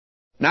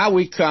Now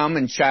we come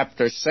in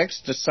chapter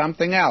 6 to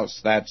something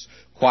else that's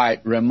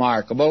quite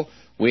remarkable.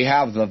 We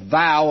have the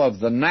vow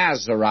of the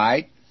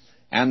Nazarite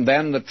and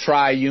then the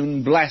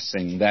triune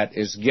blessing that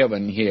is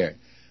given here.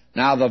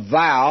 Now the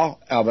vow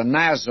of a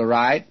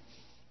Nazarite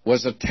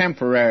was a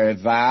temporary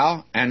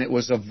vow, and it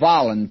was a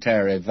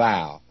voluntary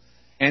vow.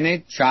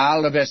 Any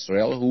child of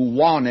Israel who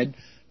wanted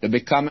to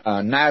become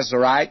a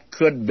Nazarite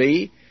could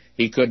be.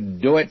 He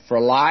could do it for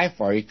life,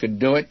 or he could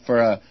do it for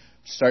a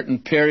certain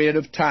period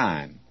of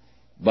time.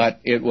 But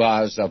it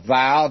was a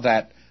vow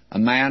that a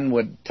man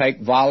would take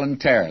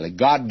voluntarily.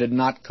 God did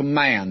not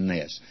command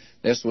this.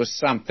 This was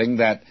something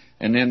that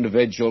an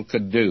individual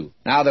could do.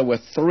 Now, there were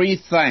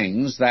three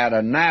things that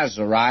a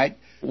Nazarite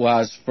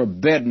was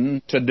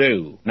forbidden to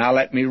do. Now,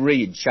 let me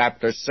read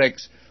chapter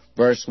 6,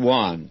 verse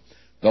 1.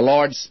 The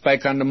Lord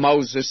spake unto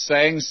Moses,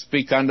 saying,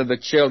 Speak unto the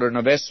children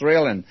of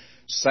Israel, and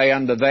say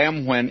unto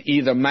them, When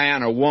either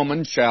man or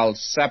woman shall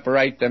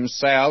separate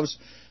themselves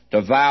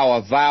to vow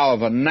a vow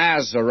of a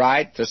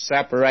Nazarite, to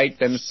separate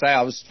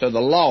themselves to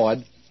the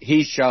Lord,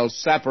 he shall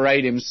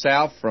separate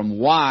himself from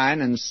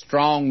wine and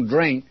strong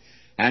drink,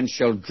 and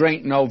shall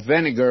drink no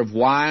vinegar of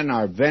wine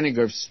or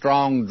vinegar of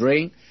strong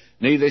drink,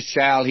 neither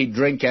shall he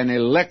drink any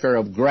liquor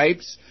of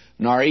grapes,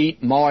 nor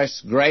eat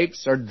moist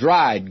grapes or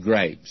dried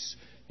grapes.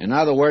 In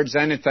other words,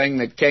 anything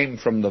that came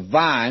from the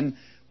vine,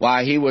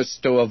 why, he was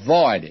to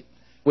avoid it.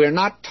 We're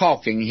not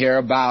talking here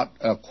about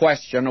a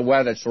question of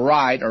whether it's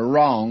right or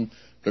wrong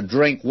to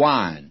drink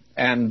wine.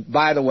 And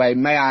by the way,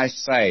 may I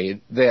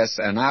say this,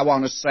 and I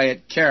want to say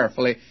it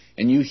carefully,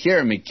 and you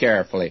hear me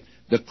carefully.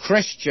 The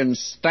Christian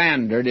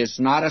standard is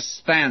not a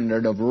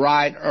standard of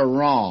right or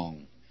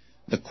wrong.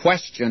 The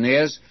question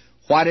is,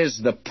 what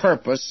is the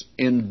purpose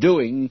in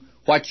doing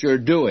what you're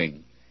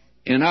doing?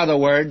 In other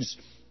words,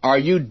 are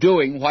you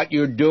doing what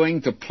you're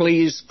doing to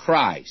please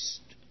Christ?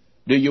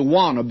 Do you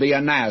want to be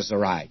a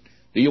Nazarite?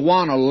 Do you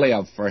want to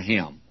live for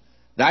Him?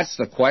 That's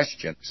the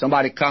question.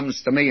 Somebody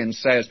comes to me and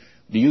says,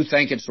 do you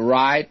think it's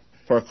right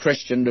for a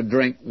Christian to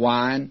drink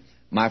wine?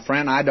 My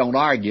friend, I don't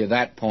argue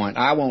that point.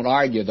 I won't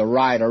argue the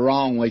right or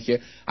wrong with you.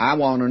 I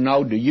want to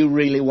know, do you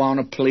really want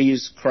to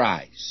please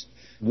Christ?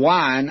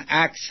 Wine,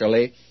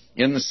 actually,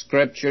 in the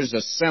Scriptures, is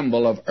a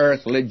symbol of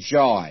earthly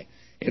joy.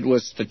 It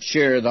was to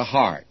cheer the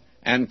heart.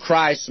 And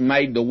Christ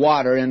made the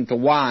water into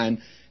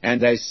wine, and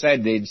they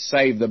said they'd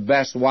save the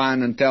best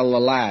wine until the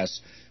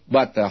last.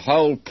 But the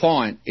whole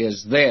point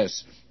is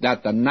this,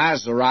 that the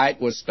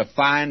Nazarite was to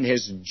find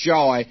his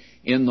joy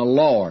in the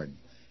Lord.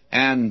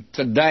 And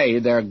today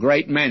there are a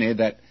great many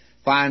that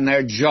find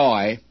their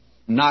joy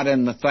not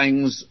in the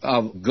things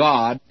of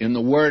God, in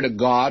the Word of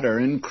God, or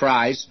in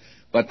Christ,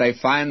 but they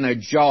find their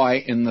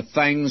joy in the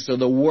things of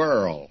the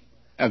world.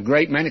 A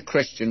great many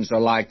Christians are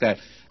like that.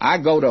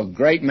 I go to a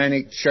great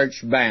many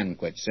church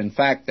banquets. In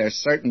fact, there are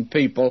certain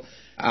people,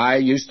 I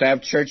used to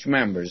have church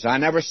members. I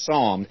never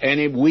saw them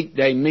any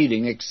weekday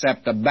meeting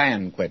except a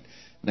banquet.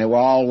 They were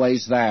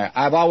always there.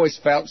 I've always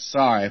felt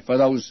sorry for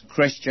those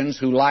Christians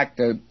who like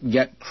to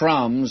get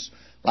crumbs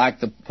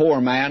like the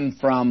poor man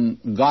from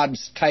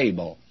God's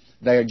table.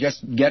 They're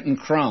just getting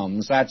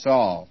crumbs, that's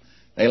all.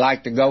 They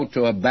like to go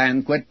to a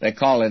banquet. They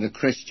call it a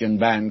Christian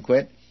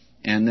banquet.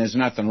 And there's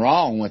nothing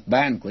wrong with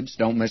banquets,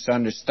 don't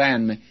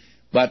misunderstand me.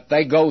 But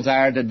they go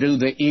there to do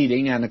the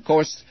eating, and of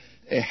course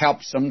it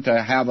helps them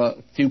to have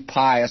a few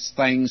pious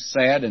things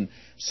said, and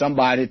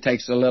somebody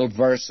takes a little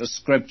verse of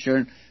Scripture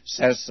and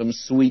says some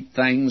sweet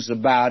things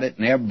about it,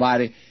 and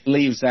everybody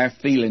leaves there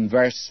feeling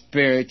very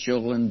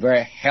spiritual and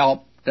very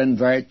helped and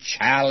very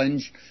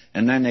challenged,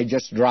 and then they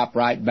just drop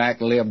right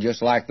back and live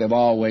just like they've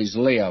always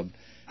lived.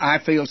 I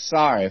feel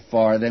sorry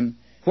for them.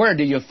 Where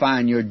do you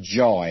find your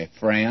joy,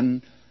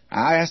 friend?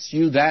 I ask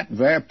you that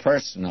very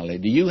personally.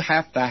 Do you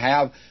have to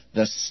have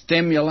the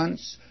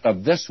stimulants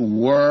of this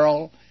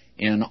world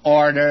in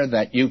order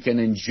that you can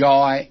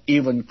enjoy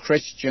even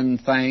Christian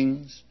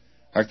things?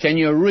 Or can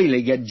you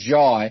really get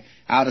joy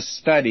out of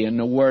studying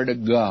the Word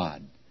of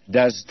God?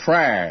 Does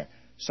prayer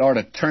sort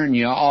of turn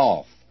you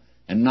off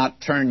and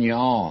not turn you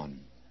on?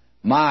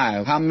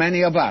 My, how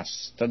many of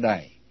us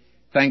today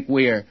think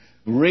we're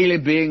really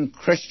being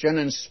Christian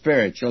and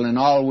spiritual, and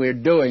all we're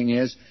doing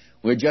is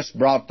we just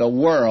brought the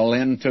world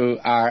into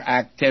our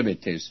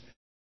activities.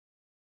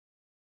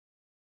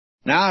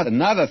 Now,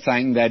 another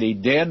thing that he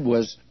did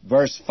was,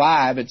 verse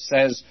 5, it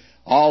says,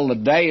 All the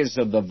days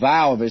of the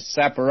vow of his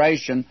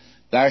separation,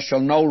 there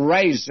shall no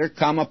razor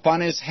come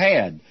upon his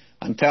head,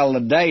 until the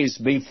days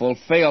be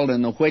fulfilled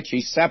in the which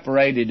he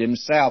separated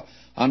himself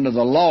unto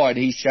the Lord.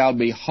 He shall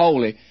be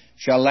holy,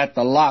 shall let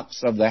the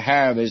locks of the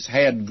hair of his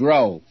head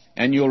grow.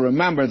 And you'll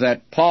remember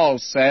that Paul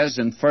says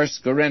in 1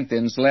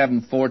 Corinthians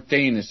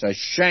 11:14, it's a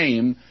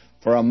shame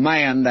for a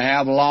man to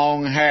have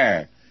long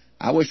hair.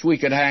 I wish we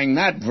could hang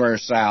that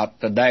verse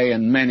out today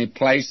in many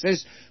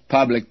places,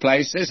 public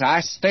places.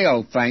 I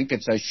still think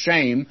it's a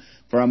shame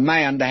for a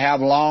man to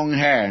have long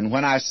hair. And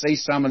when I see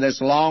some of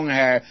this long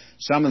hair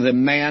some of the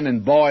men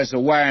and boys are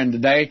wearing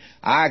today,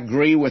 I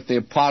agree with the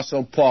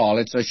Apostle Paul.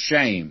 It's a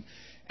shame.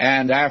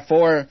 And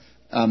therefore,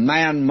 a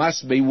man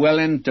must be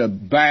willing to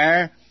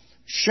bear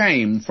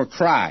shame for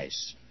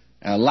Christ,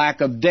 a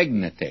lack of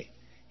dignity.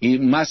 He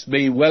must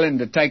be willing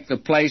to take the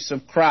place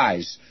of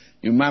Christ.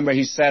 You remember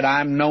he said,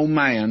 I'm no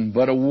man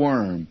but a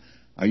worm.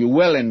 Are you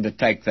willing to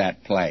take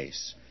that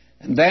place?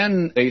 And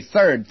then the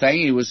third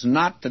thing, he was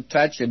not to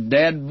touch a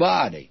dead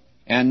body.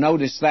 And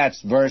notice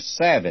that's verse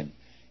 7.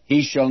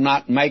 He shall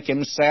not make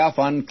himself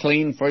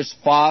unclean for his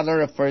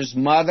father or for his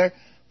mother,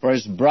 for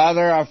his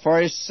brother or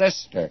for his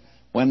sister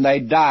when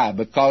they die,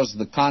 because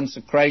the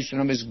consecration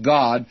of his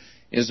God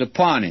is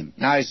upon him.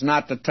 Now, he's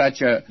not to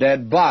touch a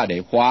dead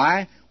body.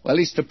 Why? Well,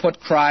 he's to put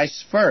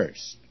Christ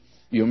first.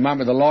 You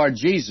remember the Lord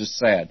Jesus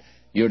said,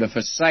 you're to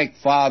forsake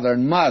father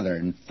and mother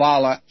and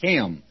follow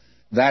him.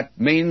 That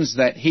means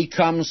that he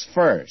comes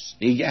first.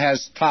 He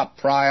has top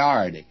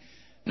priority.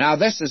 Now,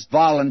 this is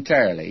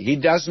voluntarily. He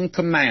doesn't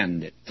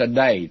command it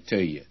today to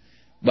you.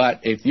 But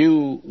if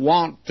you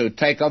want to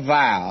take a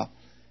vow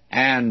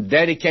and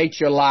dedicate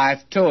your life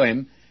to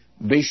him,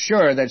 be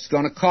sure that it's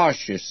going to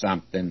cost you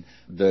something.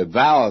 The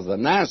vow of the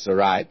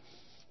Nazarite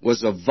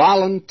was a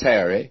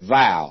voluntary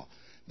vow.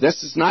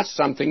 This is not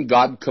something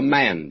God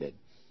commanded.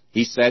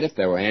 He said if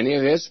there were any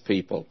of his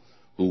people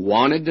who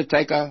wanted to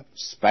take a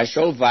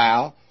special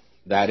vow,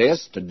 that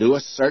is, to do a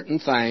certain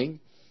thing,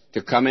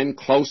 to come in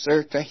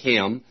closer to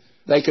him,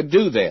 they could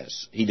do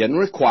this. He didn't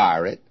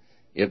require it.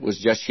 It was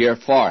just here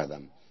for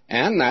them.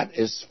 And that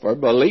is for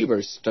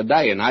believers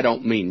today. And I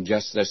don't mean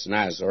just this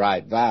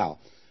Nazarite vow.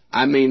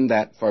 I mean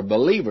that for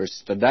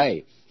believers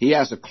today, he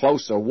has a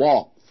closer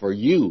walk for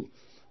you,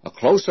 a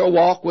closer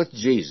walk with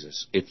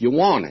Jesus, if you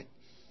want it.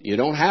 You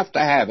don't have to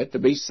have it to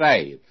be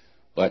saved.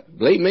 But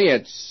believe me,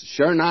 it's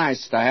sure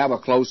nice to have a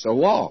closer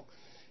walk.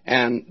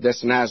 And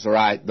this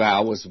Nazarite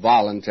vow was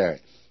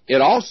voluntary.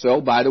 It also,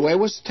 by the way,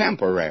 was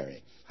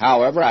temporary.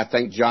 However, I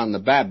think John the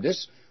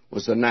Baptist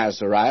was a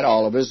Nazarite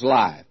all of his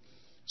life.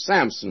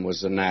 Samson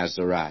was a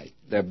Nazarite.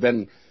 There have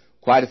been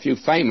quite a few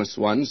famous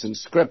ones in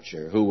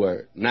Scripture who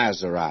were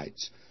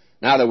Nazarites.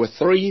 Now, there were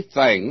three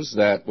things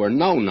that were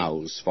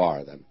no-nos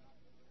for them.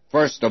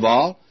 First of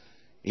all,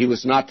 he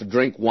was not to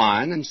drink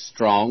wine and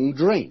strong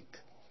drink.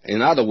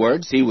 In other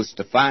words, he was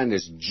to find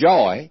his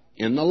joy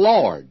in the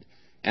Lord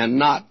and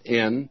not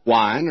in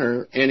wine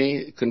or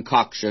any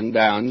concoction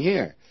down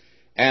here.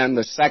 And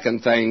the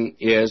second thing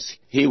is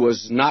he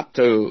was not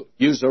to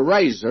use a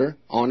razor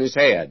on his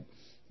head.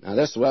 Now,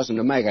 this wasn't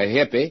to make a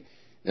hippie.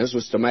 This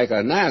was to make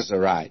a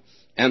Nazarite.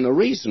 And the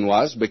reason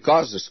was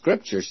because the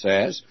Scripture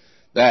says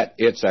that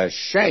it's a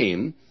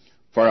shame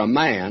for a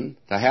man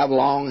to have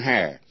long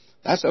hair.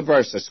 That's a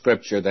verse of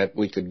Scripture that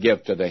we could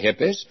give to the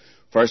hippies,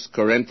 1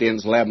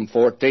 Corinthians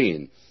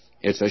 11:14.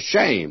 It's a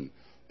shame,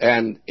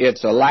 and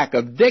it's a lack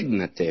of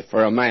dignity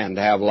for a man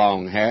to have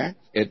long hair.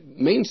 It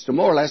means to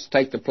more or less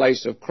take the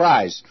place of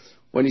Christ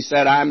when he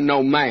said, I'm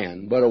no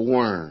man but a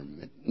worm.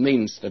 It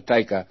means to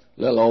take a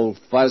little old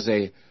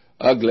fuzzy,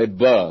 ugly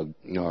bug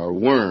or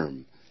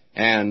worm.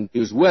 And he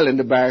was willing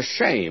to bear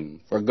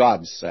shame for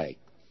God's sake.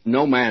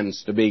 No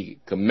man's to be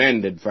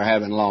commended for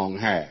having long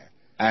hair.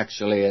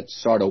 Actually,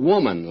 it's sort of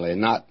womanly,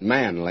 not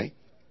manly.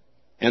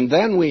 And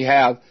then we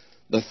have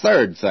the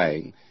third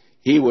thing.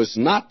 He was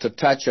not to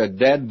touch a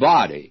dead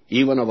body,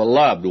 even of a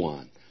loved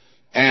one.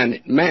 And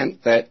it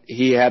meant that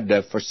he had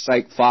to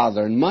forsake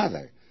father and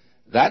mother.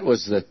 That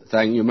was the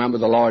thing, you remember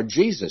the Lord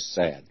Jesus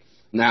said.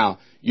 Now,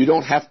 you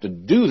don't have to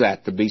do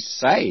that to be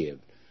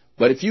saved.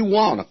 But if you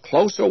want a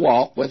closer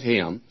walk with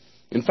him,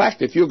 in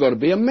fact, if you're going to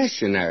be a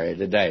missionary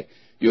today,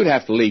 you'd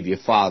have to leave your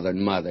father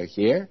and mother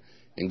here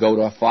and go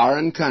to a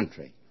foreign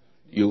country.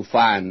 You'll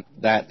find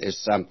that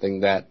is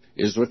something that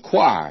is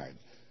required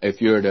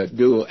if you're to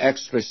do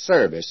extra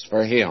service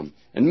for him.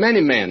 And many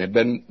men have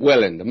been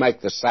willing to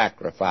make the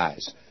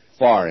sacrifice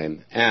for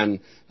him, and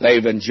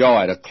they've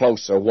enjoyed a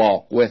closer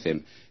walk with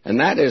him. And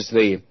that is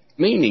the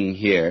meaning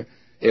here.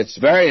 It's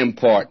very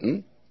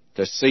important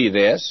to see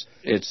this.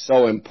 It's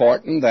so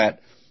important that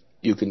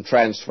you can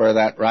transfer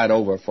that right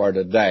over for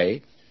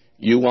today.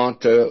 You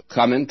want to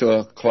come into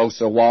a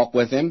closer walk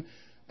with him,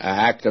 an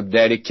act of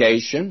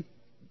dedication.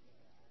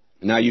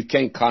 Now, you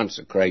can't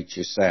consecrate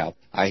yourself.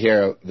 I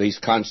hear these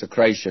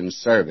consecration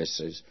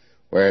services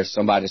where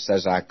somebody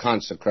says, I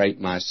consecrate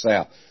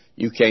myself.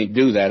 You can't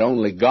do that.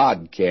 Only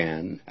God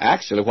can.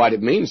 Actually, what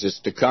it means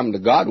is to come to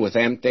God with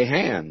empty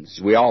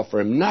hands. We offer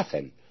him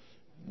nothing.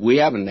 We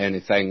haven't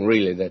anything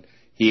really that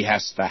he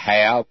has to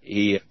have.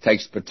 He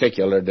takes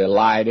particular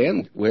delight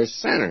in. We're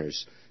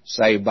sinners,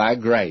 saved by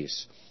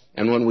grace.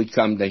 And when we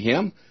come to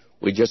him,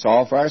 we just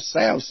offer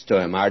ourselves to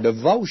him, our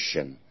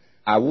devotion,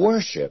 our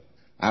worship,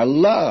 our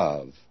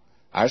love,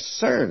 our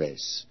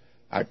service,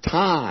 our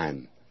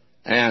time.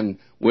 And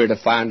we're to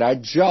find our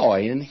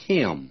joy in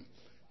him,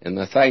 in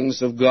the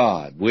things of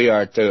God. We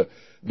are to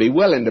be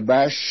willing to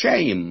bear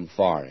shame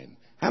for him.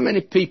 How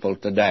many people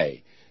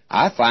today,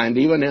 I find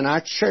even in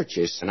our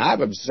churches, and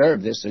I've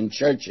observed this in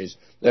churches,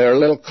 there are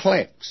little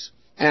cliques.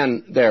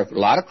 And there are a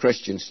lot of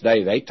Christians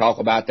today, they talk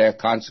about their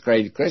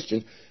consecrated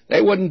Christians.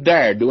 They wouldn't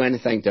dare do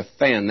anything to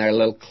offend their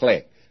little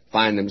clique,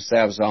 find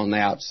themselves on the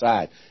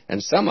outside.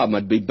 And some of them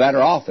would be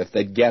better off if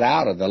they'd get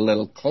out of the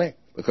little clique,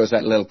 because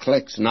that little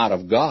clique's not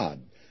of God.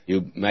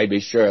 You may be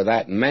sure of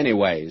that in many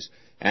ways.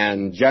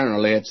 And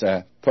generally it's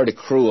a pretty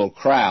cruel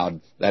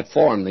crowd that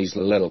form these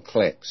little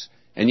cliques.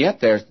 And yet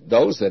there are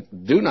those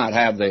that do not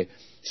have the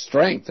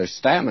strength or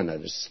stamina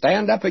to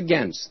stand up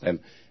against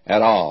them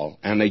at all,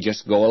 and they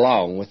just go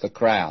along with the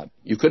crowd.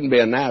 You couldn't be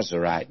a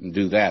Nazarite and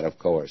do that, of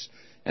course.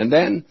 And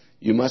then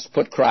you must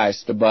put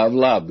Christ above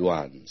loved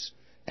ones.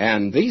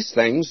 And these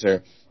things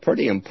are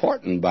pretty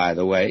important, by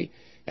the way,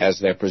 as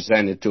they're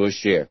presented to us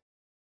here.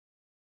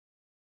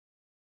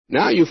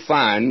 Now you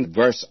find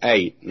verse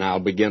 8, and I'll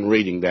begin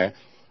reading there.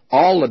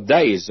 All the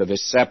days of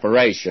his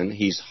separation,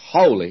 he's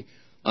holy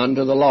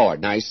unto the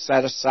Lord. Now he's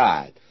set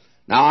aside.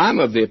 Now I'm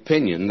of the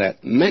opinion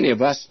that many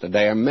of us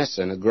today are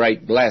missing a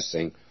great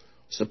blessing.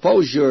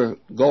 Suppose you're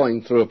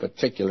going through a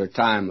particular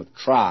time of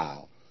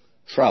trial,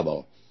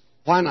 trouble.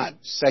 Why not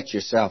set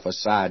yourself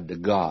aside to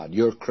God?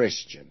 You're a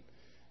Christian.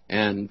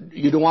 And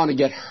you don't want to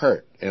get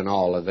hurt in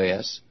all of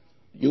this.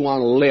 You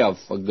want to live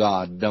for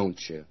God, don't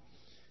you?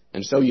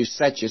 And so you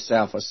set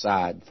yourself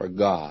aside for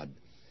God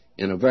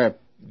in a very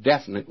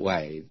definite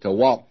way, to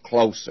walk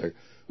closer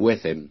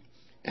with him.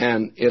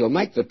 And it'll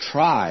make the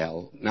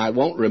trial, now it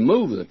won't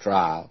remove the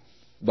trial,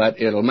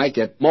 but it'll make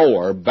it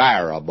more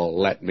bearable,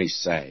 let me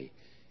say.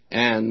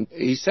 And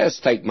he says,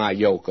 take my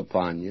yoke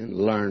upon you and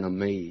learn of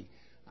me.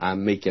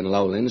 I'm meek and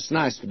lowly. And it's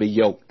nice to be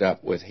yoked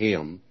up with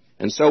him.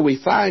 And so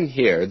we find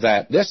here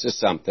that this is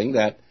something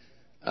that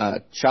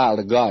a child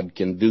of God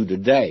can do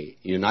today.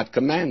 You're not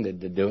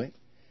commanded to do it.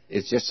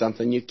 It's just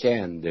something you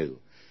can do.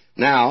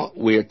 Now,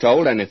 we are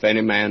told, and if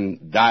any man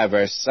die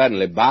very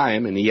suddenly by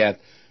him, and he hath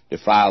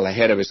defiled the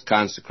head of his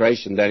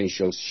consecration, then he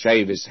shall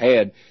shave his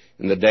head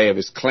in the day of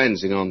his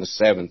cleansing. On the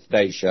 7th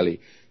day shall he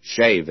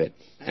shave it.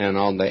 And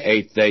on the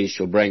 8th day he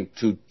shall bring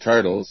 2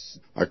 turtles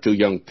or 2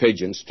 young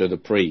pigeons to the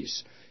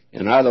priest.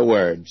 In other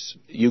words,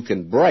 you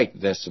can break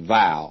this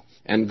vow.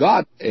 And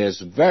God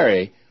is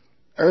very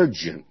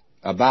urgent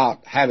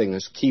about having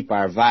us keep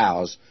our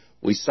vows.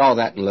 We saw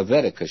that in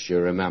Leviticus, you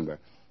remember.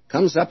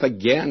 Comes up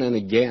again and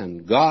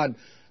again. God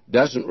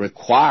doesn't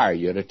require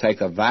you to take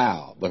a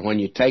vow, but when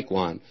you take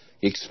one,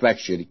 he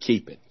expects you to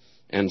keep it.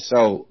 And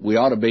so we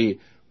ought to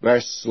be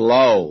very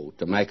slow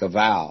to make a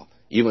vow,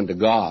 even to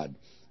God.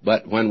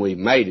 But when we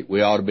made it,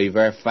 we ought to be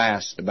very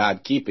fast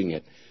about keeping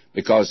it,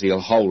 because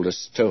he'll hold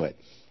us to it.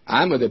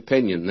 I'm of the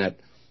opinion that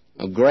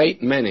a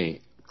great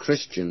many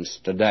Christians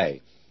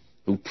today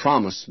who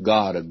promised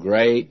God a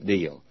great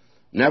deal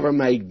never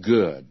made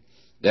good,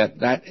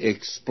 that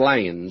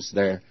explains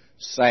their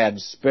sad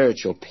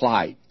spiritual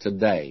plight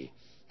today.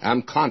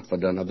 I'm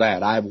confident of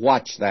that. I've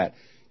watched that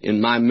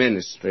in my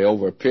ministry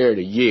over a period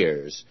of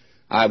years.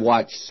 I've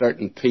watched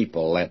certain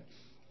people that,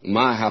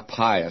 my, how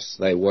pious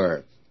they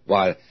were.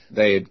 Why,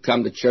 they had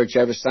come to church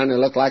every Sunday,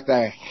 looked like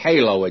their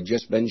halo had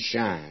just been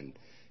shined.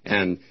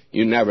 And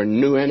you never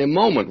knew any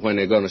moment when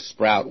they're going to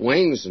sprout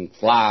wings and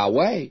fly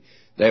away.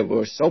 They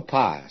were so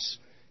pious.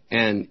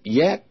 And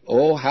yet,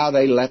 oh, how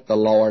they let the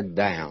Lord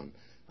down.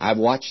 I've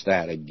watched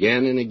that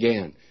again and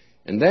again.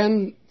 And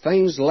then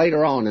things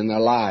later on in their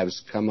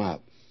lives come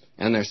up,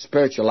 and their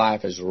spiritual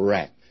life is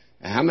wrecked.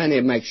 And how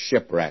many make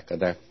shipwreck of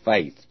their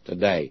faith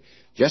today,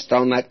 just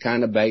on that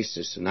kind of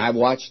basis? And I've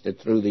watched it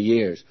through the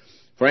years.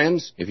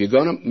 Friends, if you're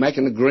going to make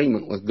an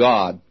agreement with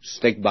God,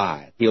 stick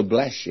by it. He'll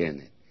bless you in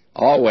it.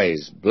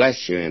 Always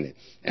bless you in it.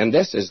 And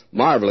this is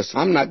marvelous.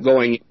 I'm not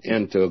going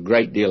into a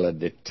great deal of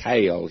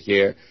detail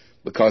here,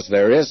 because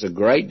there is a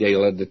great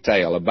deal of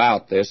detail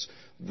about this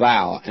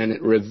vow, and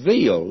it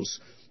reveals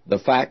the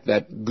fact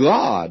that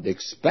God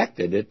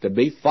expected it to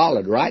be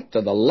followed right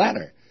to the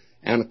letter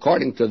and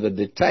according to the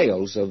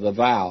details of the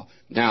vow.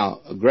 Now,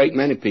 a great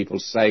many people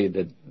say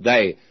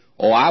today,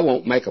 oh, I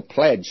won't make a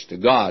pledge to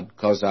God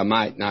because I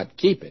might not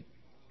keep it.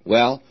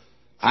 Well,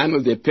 I'm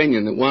of the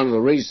opinion that one of the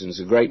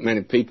reasons a great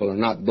many people are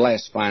not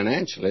blessed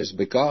financially is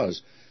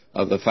because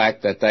of the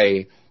fact that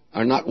they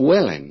are not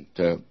willing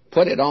to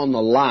put it on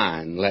the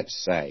line, let's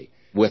say,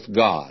 with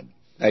God.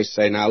 They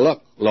say, now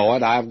look,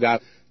 Lord, I've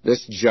got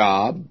this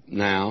job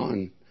now,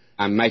 and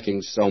I'm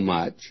making so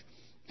much,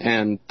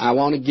 and I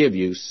want to give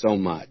you so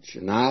much,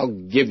 and I'll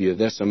give you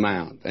this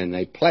amount, and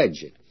they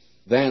pledge it.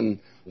 Then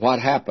what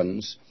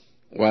happens?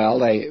 Well,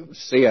 they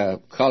see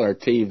a color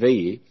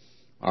TV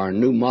or a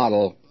new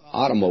model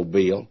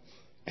automobile,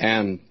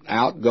 and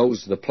out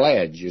goes the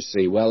pledge, you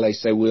see. Well, they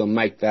say, we'll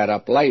make that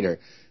up later,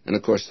 and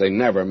of course they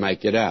never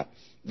make it up.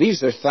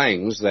 These are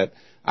things that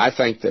I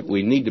think that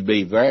we need to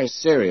be very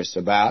serious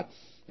about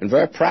and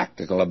very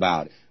practical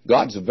about.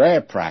 God's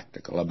very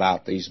practical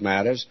about these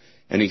matters,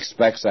 and he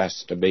expects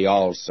us to be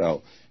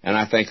also. And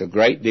I think a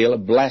great deal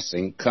of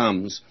blessing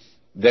comes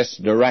this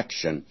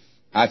direction.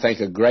 I think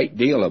a great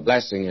deal of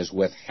blessing is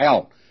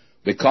withheld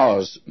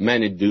because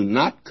many do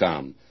not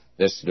come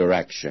this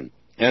direction.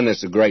 And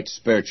it's a great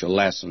spiritual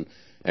lesson,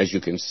 as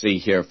you can see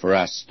here for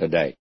us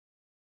today.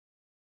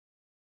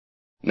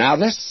 Now,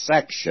 this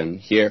section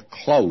here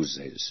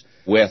closes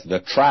with the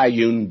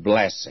triune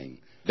blessing.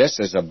 This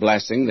is a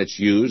blessing that's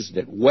used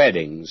at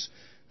weddings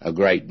a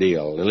great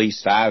deal. At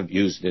least I've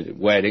used it at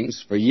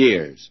weddings for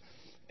years.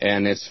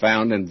 And it's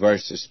found in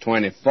verses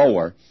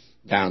 24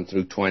 down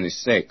through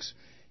 26.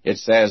 It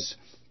says,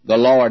 the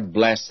Lord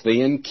bless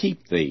thee and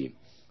keep thee.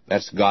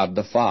 That's God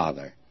the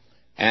Father.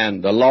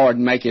 And the Lord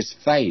make his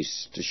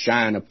face to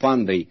shine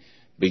upon thee,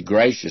 be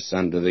gracious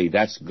unto thee.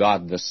 That's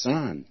God the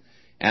Son.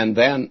 And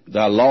then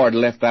the Lord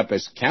lift up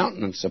his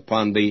countenance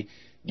upon thee,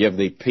 give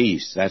thee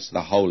peace. That's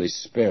the Holy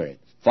Spirit.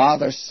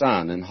 Father,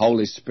 Son, and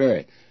Holy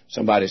Spirit.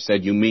 Somebody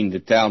said, you mean to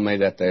tell me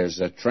that there's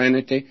a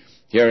Trinity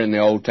here in the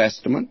Old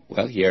Testament?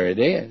 Well, here it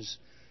is.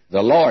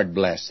 The Lord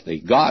bless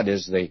thee. God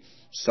is the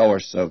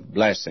source of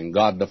blessing,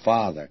 God the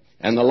Father.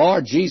 And the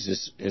Lord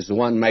Jesus is the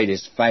one made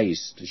his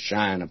face to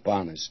shine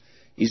upon us.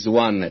 He's the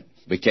one that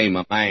became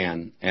a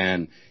man,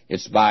 and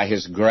it's by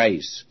his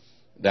grace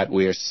that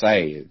we are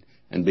saved,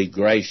 and be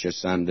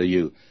gracious unto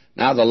you.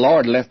 Now the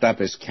Lord lift up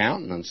his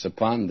countenance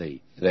upon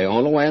thee. The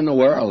only way in the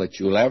world that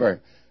you'll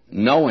ever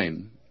know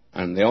him,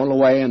 and the only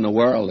way in the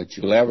world that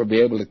you'll ever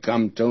be able to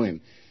come to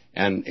him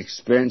and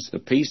experience the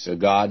peace of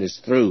God is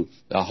through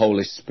the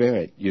Holy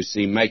Spirit, you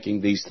see,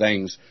 making these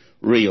things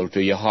real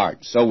to your heart.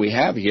 So we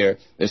have here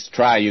this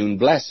triune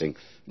blessing.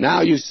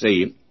 Now you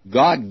see,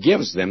 God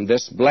gives them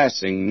this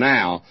blessing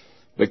now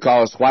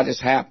because what has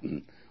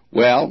happened?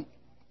 Well,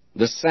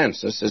 the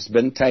census has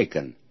been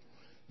taken.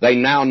 They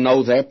now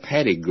know their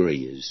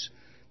pedigrees.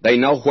 They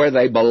know where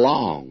they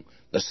belong.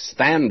 The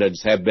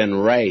standards have been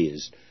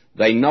raised.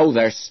 They know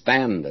their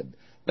standard.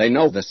 They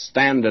know the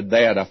standard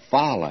they are to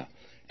follow.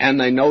 And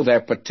they know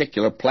their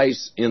particular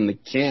place in the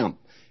camp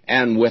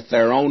and with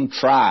their own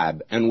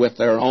tribe and with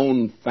their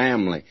own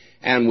family.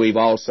 And we've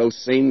also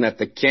seen that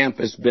the camp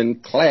has been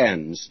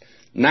cleansed.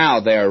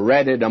 Now they're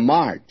ready to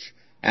march.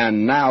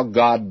 And now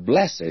God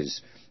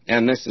blesses.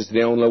 And this is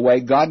the only way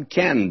God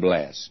can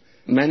bless.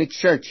 Many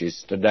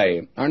churches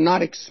today are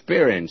not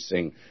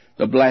experiencing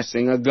the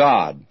blessing of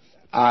God.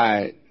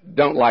 I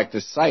don't like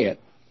to say it,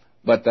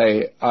 but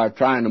they are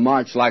trying to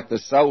march like the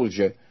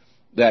soldier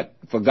that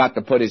forgot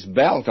to put his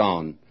belt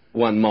on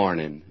one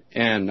morning.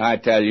 And I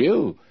tell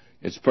you,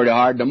 it's pretty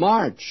hard to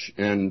march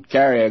and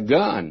carry a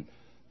gun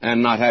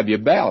and not have your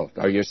belt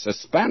or your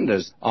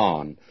suspenders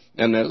on.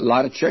 And a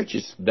lot of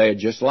churches today are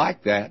just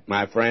like that,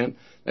 my friend.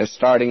 They're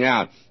starting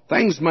out.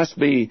 Things must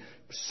be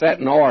set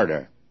in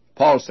order.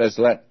 Paul says,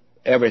 let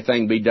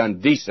everything be done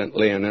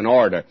decently and in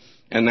order,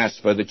 and that's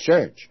for the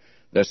church.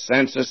 The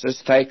census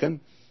is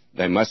taken.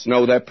 They must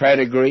know their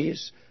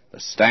pedigrees. The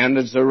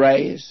standards are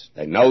raised.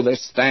 They know their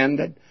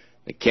standard.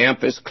 The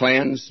camp is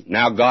cleansed.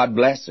 Now God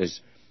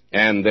blesses.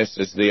 And this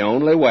is the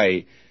only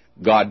way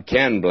God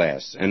can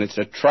bless. And it's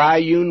a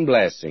triune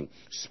blessing.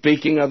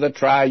 Speaking of the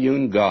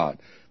triune God,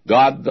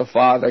 God the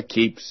Father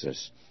keeps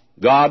us.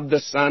 God the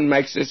Son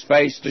makes his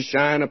face to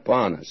shine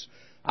upon us.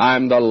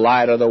 I'm the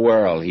light of the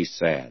world, he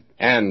said.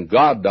 And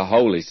God the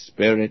Holy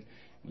Spirit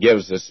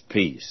gives us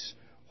peace.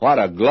 What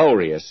a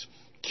glorious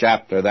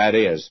chapter that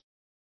is.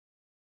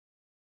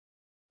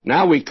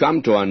 Now we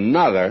come to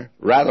another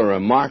rather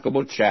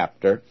remarkable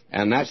chapter,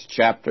 and that's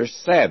chapter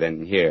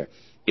 7 here.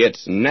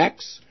 It's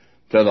next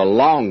to the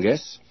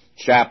longest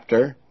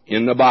chapter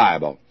in the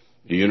Bible.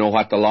 Do you know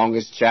what the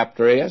longest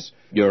chapter is?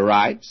 You're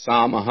right,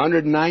 Psalm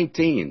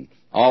 119,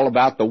 all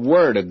about the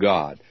Word of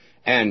God.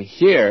 And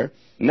here,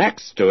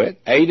 next to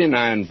it,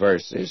 89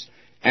 verses,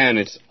 and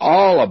it's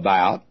all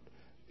about,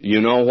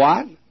 you know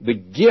what? The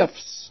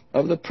gifts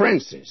of the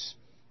princes.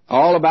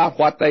 All about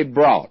what they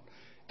brought.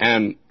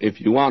 And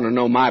if you want to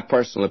know my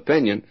personal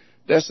opinion,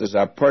 this is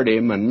a pretty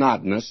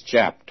monotonous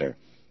chapter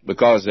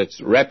because it's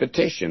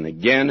repetition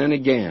again and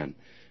again.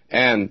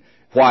 And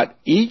what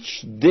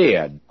each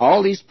did,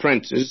 all these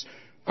princes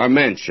are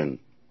mentioned.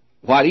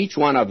 What each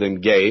one of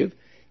them gave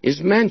is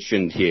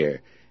mentioned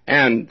here.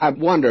 And I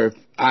wonder if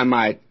I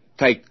might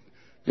take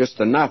just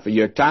enough of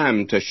your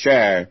time to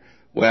share.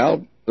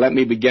 Well, let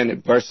me begin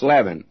at verse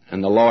 11.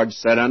 And the Lord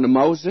said unto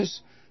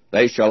Moses,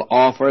 they shall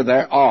offer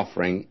their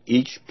offering,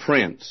 each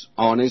prince,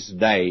 on his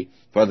day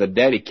for the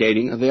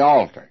dedicating of the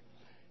altar.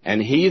 And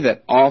he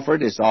that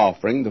offered his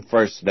offering the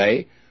first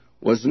day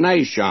was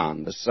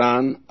Nahshon, the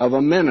son of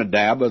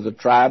Amminadab of the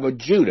tribe of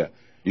Judah.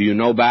 Do you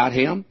know about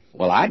him?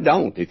 Well, I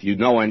don't. If you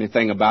know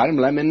anything about him,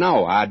 let me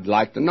know. I'd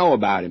like to know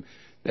about him.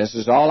 This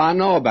is all I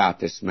know about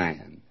this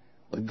man.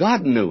 But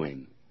God knew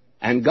him.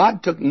 And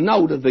God took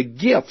note of the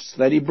gifts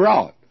that he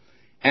brought.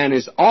 And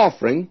his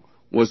offering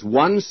was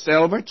 1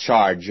 silver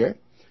charger.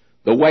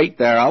 The weight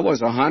thereof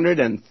was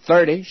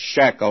 130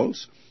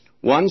 shekels,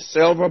 1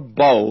 silver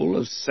bowl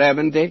of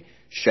 70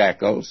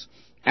 shekels,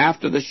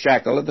 after the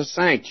shekel of the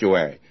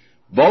sanctuary.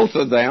 Both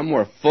of them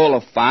were full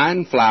of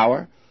fine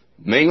flour,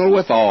 mingled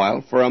with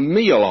oil, for a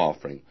meal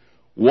offering.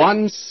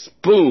 1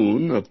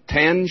 spoon of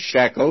 10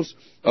 shekels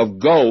of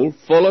gold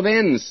full of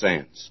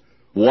incense.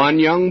 1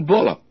 young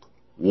bullock,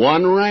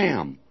 1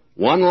 ram,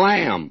 1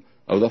 lamb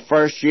of the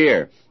first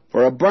year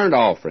for a burnt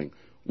offering.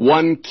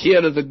 1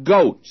 kid of the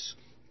goats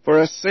for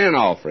a sin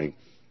offering,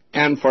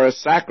 and for a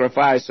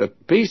sacrifice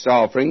of peace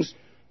offerings,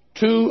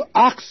 2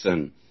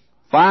 oxen,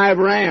 5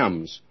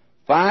 rams,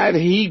 5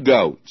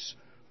 he-goats,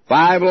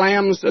 5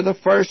 lambs of the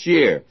first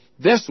year.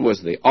 This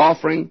was the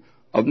offering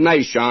of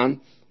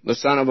Nahshon, the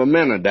son of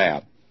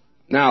Amminadab.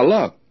 Now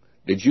look,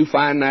 Did you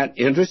find that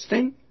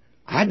interesting?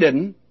 I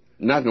didn't.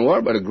 Nothing in the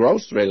world but a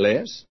grocery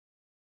list.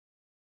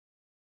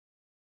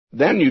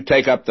 Then you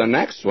take up the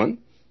next one.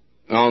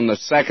 On the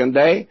second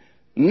day,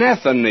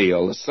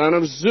 Nathaniel, the son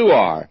of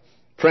Zuar,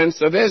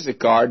 prince of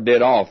Issachar,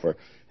 did offer.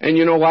 And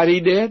you know what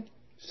he did?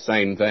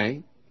 Same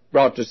thing.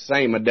 Brought the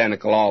same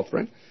identical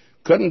offering.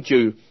 Couldn't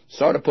you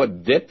sort of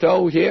put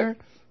ditto here?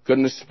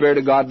 Couldn't the Spirit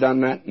of God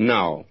done that?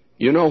 No.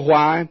 You know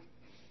why?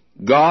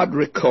 God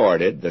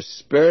recorded, the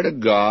Spirit of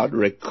God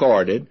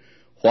recorded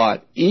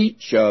what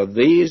each of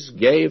these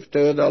gave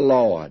to the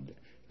Lord.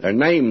 Their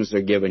names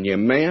are given you,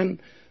 men,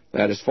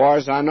 that as far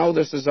as I know,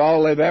 this is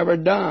all they've ever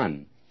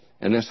done.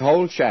 And this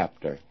whole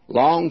chapter,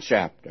 long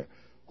chapter,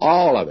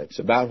 all of it's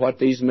about what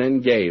these men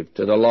gave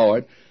to the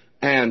Lord,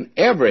 and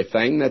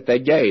everything that they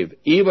gave,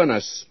 even a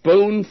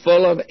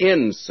spoonful of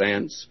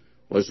incense,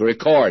 was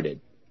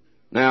recorded.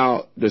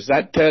 Now, does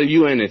that tell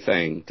you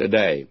anything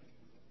today?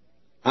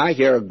 I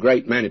hear a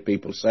great many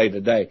people say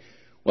today,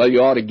 well,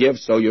 you ought to give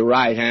so your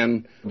right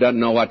hand doesn't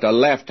know what the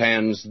left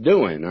hand's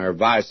doing, or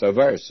vice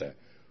versa.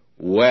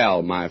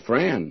 Well, my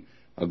friend,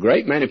 a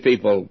great many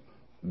people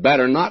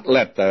better not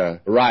let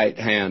the right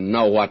hand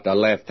know what the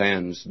left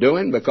hand's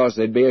doing, because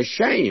they'd be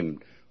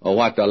ashamed of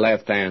what the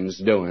left hand's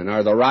doing,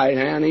 or the right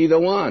hand, either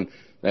one.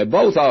 They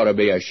both ought to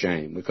be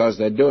ashamed, because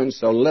they're doing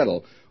so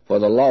little for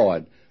the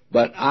Lord.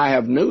 But I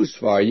have news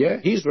for you.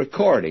 He's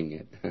recording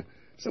it.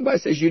 Somebody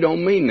says, you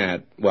don't mean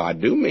that. Well, I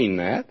do mean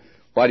that.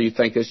 What do you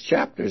think this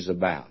chapter's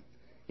about?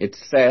 It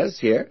says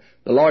here,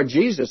 the Lord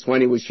Jesus,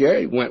 when he was here,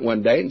 he went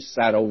one day and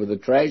sat over the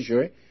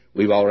treasury.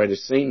 We've already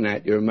seen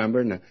that, you remember,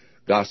 in the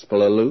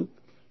Gospel of Luke.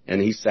 And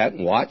he sat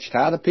and watched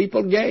how the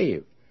people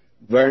gave.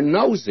 Very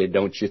nosy,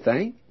 don't you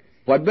think?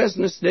 What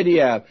business did he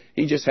have?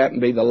 He just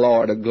happened to be the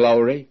Lord of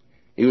glory.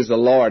 He was the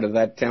Lord of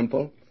that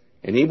temple.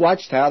 And he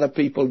watched how the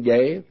people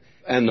gave.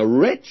 And the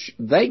rich,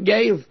 they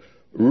gave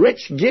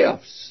rich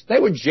gifts. They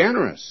were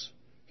generous.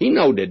 He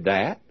noted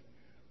that.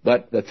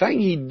 But the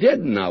thing he did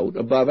note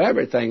above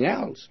everything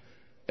else,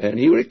 and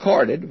he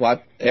recorded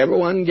what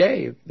everyone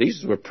gave.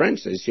 These were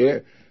princes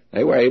here.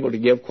 They were able to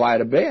give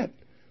quite a bit.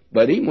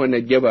 But even when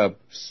they'd give a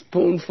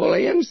spoonful of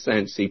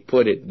incense, he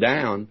put it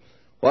down.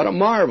 What a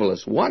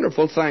marvelous,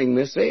 wonderful thing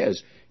this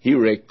is. He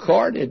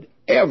recorded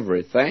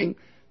everything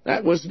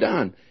that was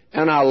done.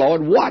 And our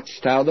Lord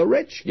watched how the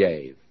rich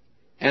gave.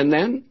 And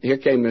then here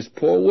came this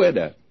poor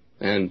widow.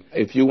 And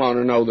if you want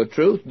to know the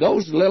truth,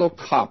 those little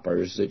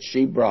coppers that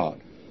she brought,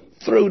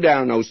 threw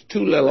down those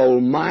two little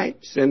old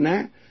mites in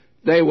there,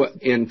 they were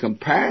in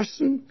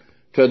comparison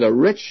to the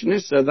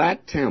richness of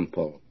that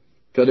temple,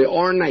 to the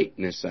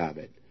ornateness of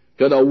it,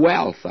 to the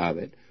wealth of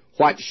it.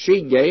 What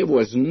she gave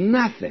was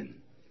nothing.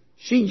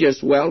 She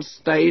just well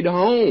stayed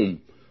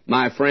home,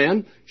 my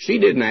friend. She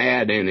didn't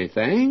add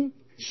anything.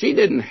 She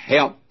didn't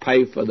help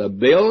pay for the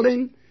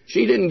building.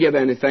 She didn't give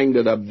anything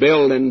to the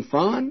building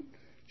fund.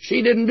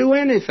 She didn't do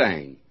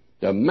anything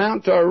to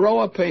amount to a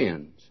row of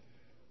pins.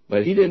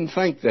 But he didn't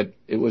think that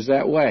it was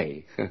that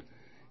way.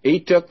 He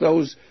took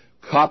those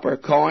copper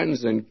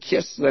coins and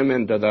kissed them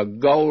into the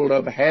gold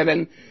of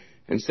heaven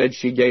and said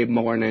she gave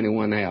more than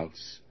anyone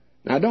else.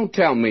 Now, don't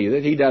tell me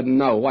that he doesn't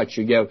know what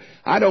you give.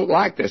 I don't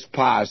like this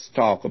pious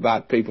talk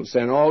about people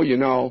saying, oh, you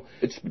know,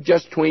 it's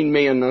just between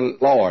me and the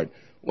Lord.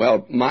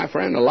 Well, my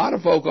friend, a lot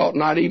of folk ought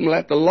not even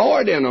let the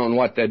Lord in on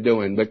what they're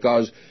doing,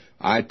 because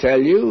I tell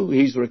you,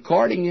 he's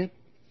recording it.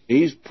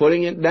 He's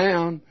putting it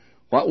down,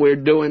 what we're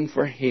doing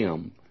for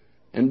him.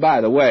 And by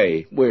the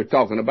way, we're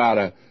talking about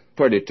a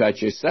pretty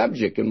touchy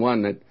subject, and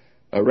one that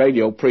a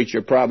radio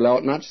preacher probably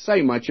ought not to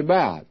say much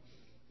about.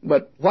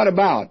 But what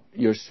about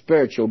your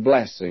spiritual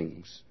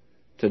blessings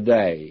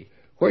today?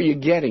 Where are you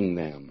getting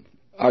them?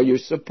 Are you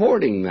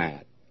supporting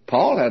that?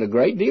 Paul had a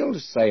great deal to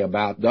say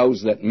about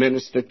those that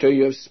minister to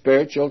you of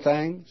spiritual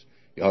things.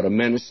 You ought to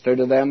minister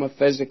to them of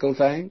physical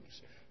things.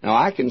 Now,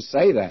 I can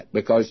say that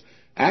because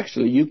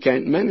actually you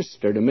can't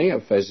minister to me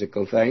of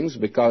physical things,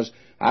 because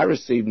I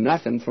receive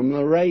nothing from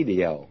the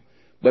radio.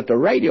 But the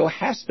radio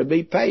has to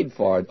be paid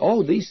for.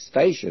 Oh, these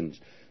stations,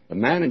 the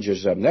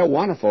managers of them, they're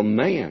wonderful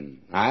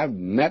men. I've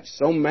met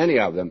so many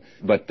of them.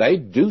 But they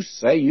do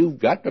say you've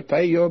got to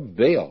pay your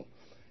bill.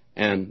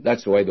 And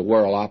that's the way the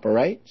world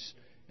operates.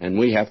 And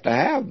we have to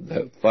have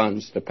the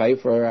funds to pay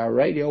for our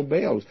radio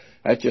bills.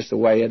 That's just the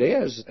way it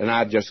is. And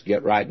I just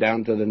get right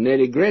down to the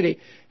nitty-gritty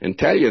and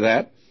tell you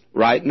that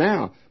right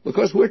now,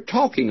 because we're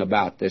talking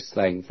about this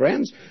thing,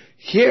 friends.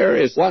 Here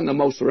is one of the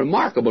most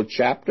remarkable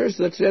chapters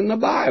that's in the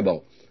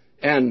Bible.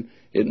 And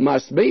it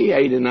must be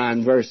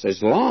 89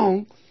 verses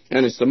long,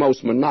 and it's the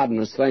most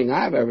monotonous thing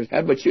I've ever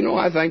had. But you know,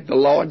 I think the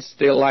Lord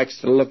still likes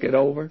to look it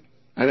over.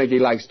 I think he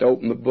likes to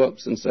open the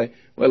books and say,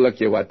 well, look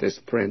here what this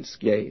prince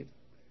gave.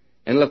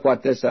 And look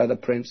what this other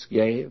prince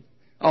gave.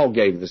 All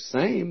gave the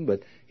same,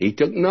 but he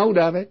took note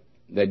of it.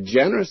 The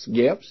generous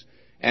gifts,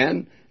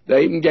 and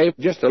they even gave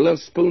just a little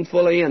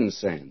spoonful of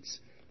incense.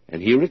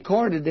 And he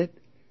recorded it,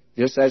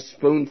 just that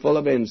spoonful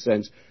of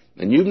incense.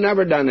 And you've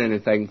never done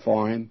anything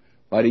for him,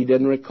 but he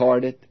didn't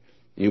record it.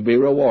 You'll be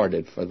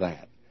rewarded for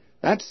that.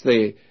 That's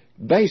the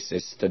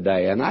basis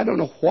today. And I don't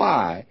know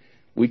why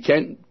we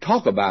can't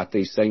talk about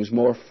these things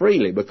more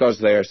freely because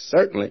they're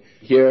certainly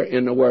here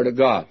in the Word of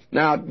God.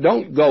 Now,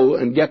 don't go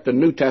and get the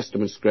New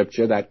Testament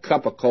scripture, that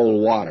cup of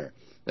cold water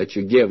that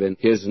you give in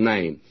His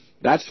name.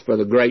 That's for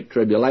the Great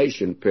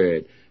Tribulation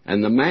period.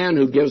 And the man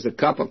who gives a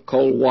cup of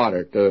cold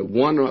water to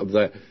one of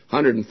the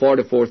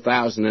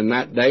 144,000 in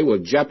that day will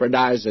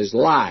jeopardize his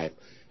life.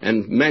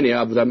 And many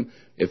of them,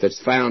 if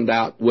it's found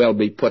out, will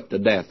be put to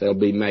death. They'll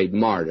be made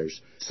martyrs.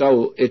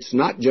 So it's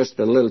not just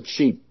a little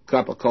cheap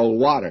cup of cold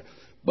water.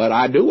 But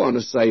I do want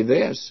to say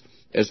this,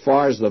 as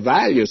far as the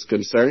value is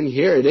concerned,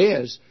 here it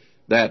is,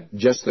 that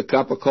just the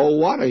cup of cold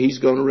water, He's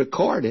going to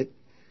record it,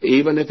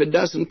 even if it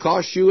doesn't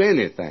cost you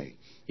anything.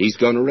 He's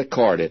going to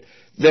record it.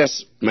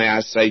 This, may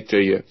I say to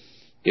you,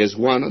 is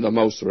one of the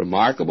most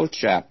remarkable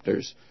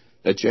chapters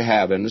that you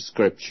have in the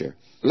Scripture.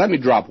 Let me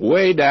drop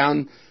way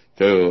down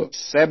to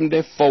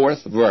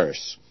 74th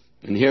verse.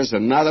 And here's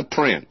another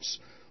prince.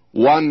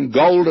 1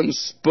 golden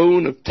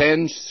spoon of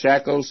 10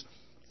 shekels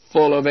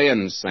full of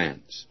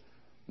incense.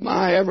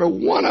 My, every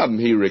one of them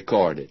He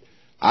recorded.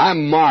 I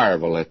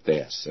marvel at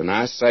this, and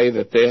I say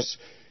that this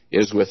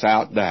is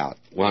without doubt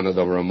one of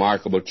the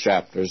remarkable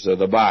chapters of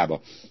the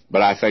Bible.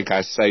 But I think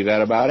I say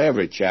that about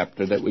every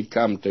chapter that we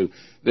come to.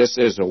 This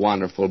is a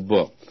wonderful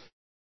book.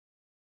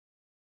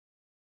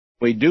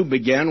 We do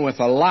begin with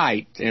a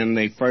light in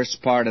the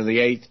first part of the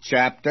 8th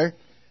chapter.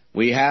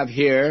 We have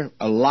here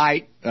a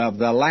light of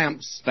the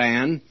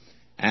lampstand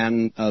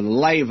and a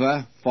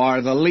laver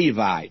for the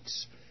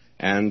Levites.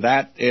 And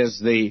that is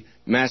the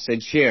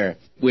message here.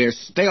 We're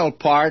still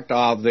part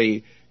of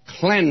the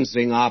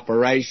cleansing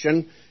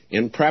operation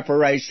in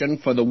preparation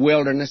for the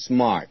wilderness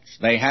march.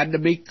 They had to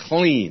be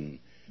clean,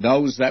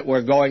 those that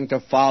were going to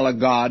follow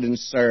God and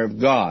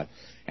serve God.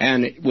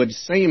 And it would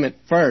seem at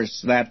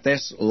first that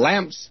this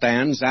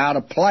lampstand's out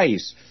of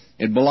place.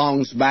 It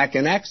belongs back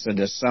in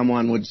Exodus,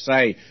 someone would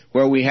say,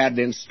 where we had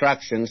the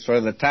instructions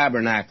for the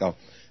tabernacle.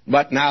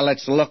 But now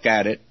let's look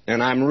at it,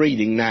 and I'm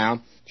reading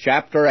now,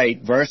 chapter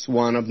 8, verse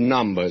 1 of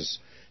Numbers.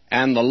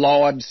 And the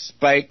Lord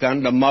spake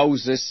unto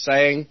Moses,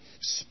 saying,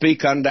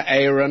 Speak unto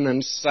Aaron,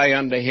 and say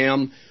unto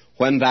him,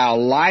 When thou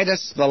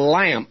lightest the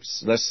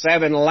lamps, the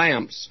 7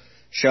 lamps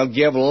shall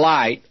give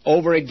light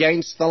over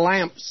against the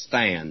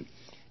lampstand.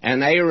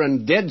 And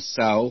Aaron did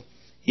so.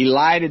 He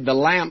lighted the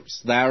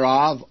lamps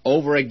thereof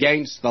over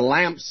against the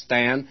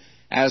lampstand,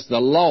 as the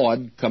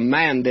Lord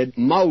commanded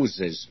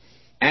Moses.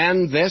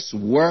 And this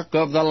work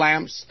of the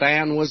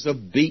lampstand was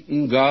of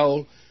beaten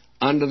gold.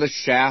 Under the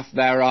shaft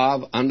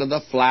thereof, under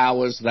the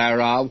flowers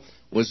thereof,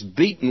 was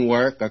beaten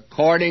work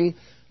according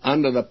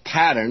unto the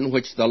pattern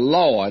which the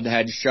Lord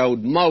had showed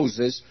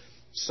Moses.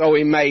 So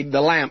he made the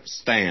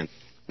lampstand.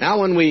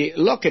 Now, when we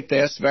look at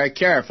this very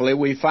carefully,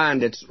 we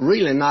find it's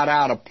really not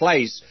out of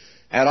place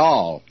at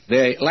all.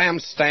 The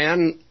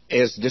lampstand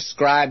is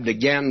described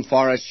again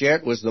for us here.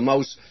 It was the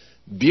most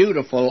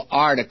beautiful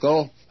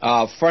article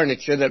of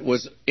furniture that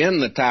was in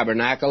the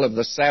tabernacle. Of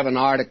the 7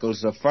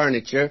 articles of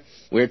furniture,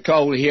 we're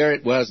told here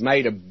it was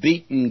made of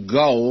beaten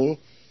gold,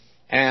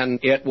 and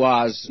it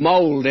was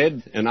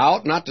molded, and I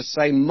ought not to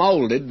say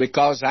molded,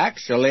 because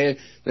actually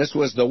this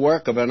was the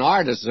work of an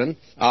artisan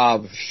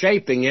of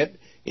shaping it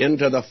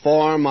into the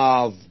form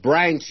of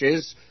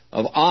branches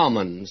of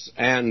almonds,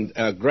 and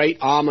a great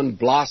almond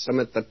blossom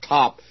at the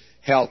top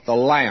held the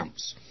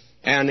lamps.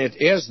 And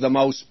it is the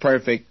most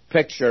perfect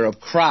picture of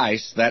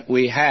Christ that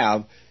we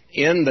have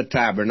in the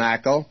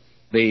tabernacle.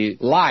 The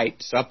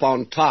lights up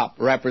on top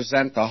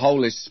represent the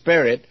Holy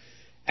Spirit,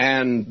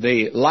 and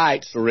the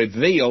lights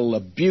reveal the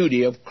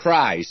beauty of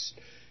Christ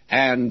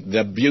and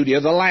the beauty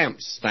of the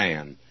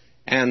lampstand.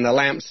 And the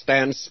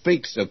lampstand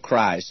speaks of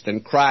Christ,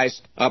 and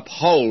Christ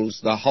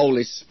upholds the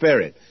Holy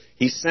Spirit.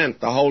 He sent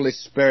the Holy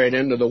Spirit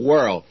into the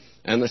world,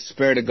 and the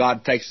Spirit of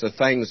God takes the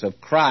things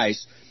of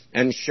Christ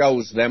and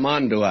shows them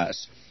unto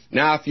us.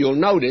 Now, if you'll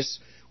notice,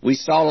 we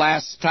saw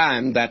last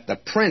time that the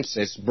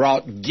princes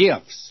brought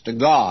gifts to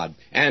God,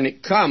 and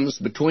it comes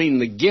between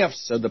the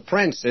gifts of the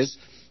princes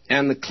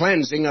and the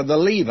cleansing of the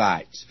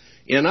Levites.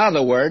 In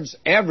other words,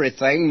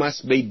 everything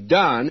must be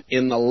done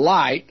in the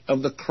light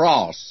of the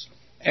cross.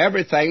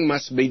 Everything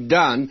must be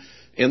done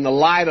in the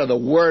light of the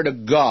Word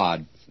of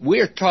God.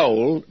 We're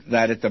told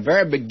that at the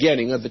very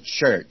beginning of the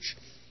church,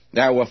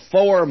 there were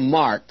 4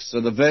 marks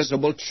of the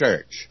visible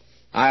church.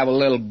 I have a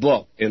little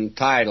book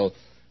entitled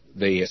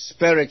The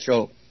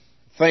Spiritual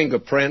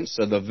Fingerprints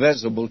of the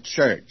Visible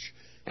Church,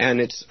 and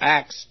it's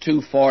Acts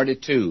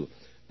 2:42.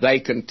 They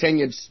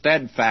continued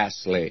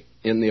steadfastly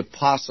in the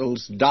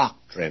apostles'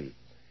 doctrine,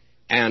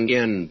 and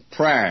in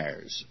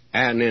prayers,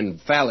 and in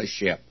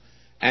fellowship,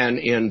 and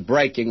in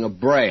breaking of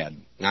bread.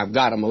 I've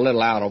got them a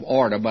little out of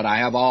order, but I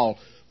have all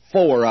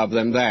 4 of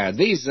them there.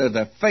 These are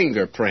the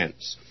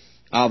fingerprints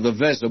of the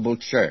visible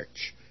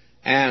church,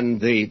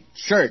 and the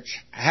church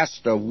has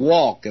to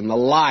walk in the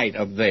light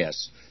of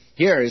this.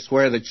 Here is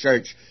where the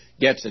church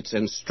gets its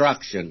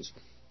instructions.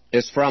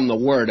 It's from the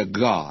Word of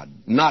God,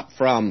 not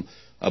from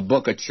a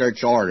book of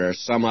church order or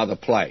some other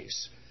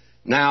place.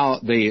 Now,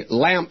 the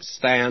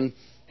lampstand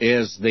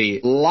is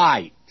the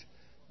light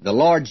the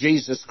Lord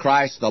Jesus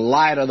Christ, the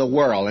light of the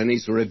world, and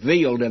He's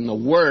revealed in the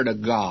Word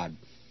of God.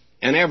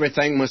 And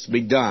everything must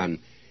be done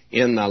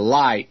in the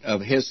light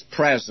of His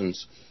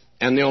presence.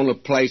 And the only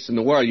place in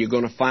the world you're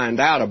going to find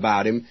out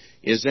about Him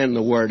is in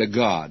the Word of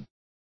God.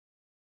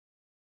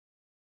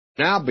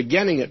 Now,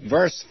 beginning at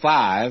verse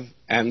 5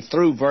 and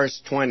through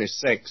verse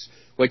 26,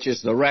 which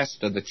is the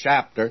rest of the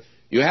chapter,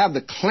 you have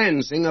the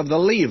cleansing of the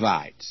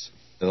Levites,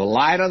 the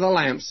light of the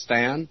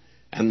lampstand,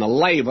 and the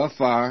laver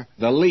for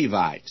the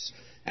Levites.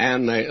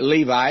 And the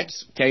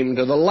Levites came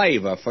to the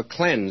laver for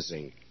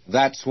cleansing.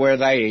 That's where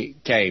they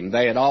came.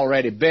 They had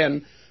already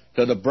been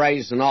to the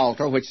brazen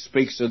altar, which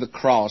speaks of the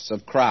cross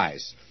of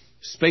Christ.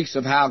 Speaks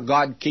of how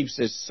God keeps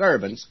His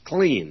servants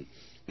clean.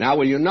 Now,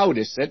 will you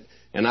notice it?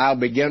 And I'll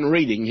begin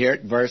reading here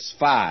at verse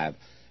 5.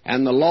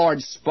 And the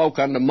Lord spoke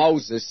unto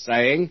Moses,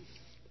 saying,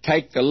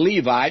 Take the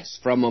Levites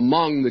from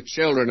among the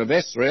children of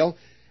Israel,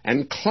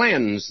 and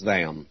cleanse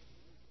them.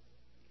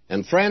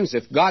 And friends,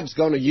 if God's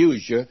going to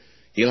use you,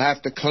 He'll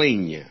have to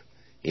clean you.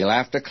 He'll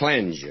have to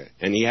cleanse you.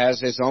 And He has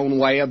His own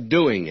way of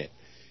doing it.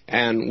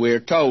 And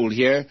we're told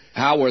here,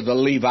 how were the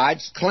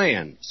Levites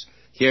cleansed?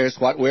 Here's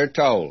what we're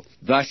told.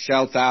 Thus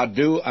shalt thou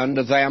do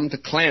unto them to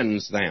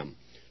cleanse them.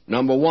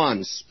 Number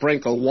 1,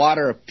 sprinkle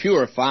water of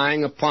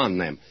purifying upon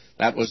them.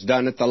 That was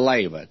done at the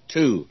laver.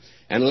 2,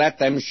 and let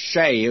them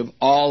shave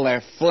all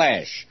their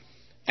flesh.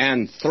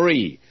 And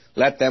 3,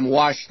 let them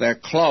wash their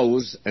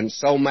clothes, and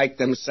so make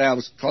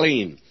themselves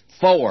clean.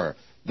 4,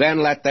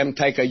 then let them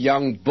take a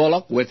young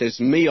bullock with his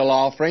meal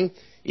offering,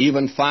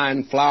 even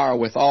fine flour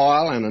with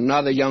oil, and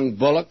another young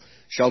bullock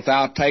shalt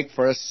thou take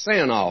for a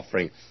sin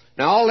offering.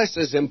 Now, all this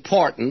is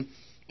important,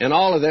 and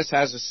all of this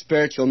has a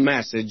spiritual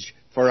message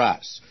for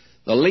us.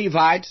 The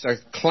Levites are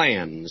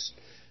cleansed.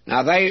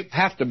 Now, they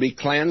have to be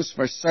cleansed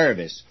for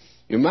service.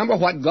 You remember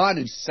what God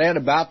had said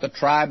about the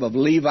tribe of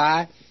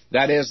Levi?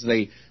 That is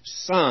the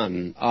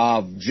son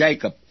of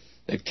Jacob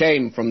that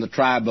came from the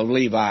tribe of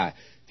Levi.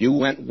 You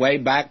went way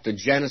back to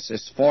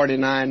Genesis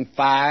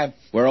 49:5,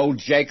 where old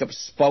Jacob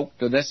spoke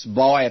to this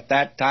boy at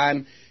that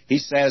time. He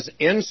says,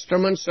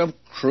 Instruments of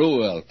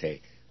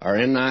cruelty are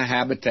in thy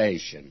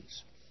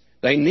habitations.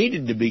 They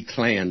needed to be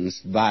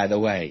cleansed, by the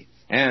way.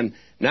 And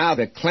now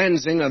the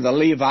cleansing of the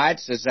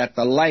Levites is at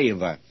the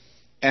laver.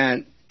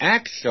 And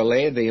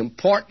actually, the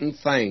important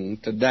thing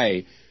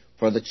today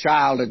for the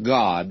child of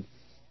God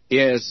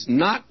is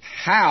not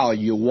how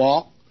you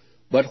walk,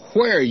 but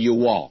where you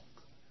walk.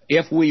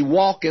 If we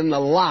walk in the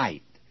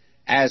light,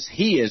 as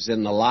He is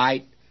in the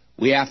light,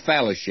 we have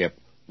fellowship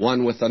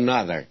one with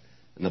another.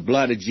 And the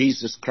blood of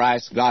Jesus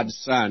Christ, God's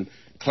Son,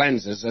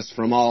 cleanses us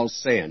from all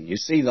sin. You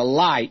see, the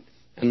light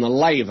and the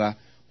laver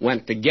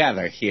went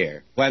together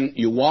here. When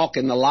you walk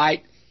in the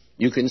light,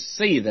 you can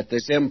see that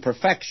there's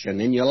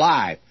imperfection in your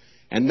life.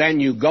 And then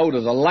you go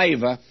to the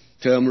laver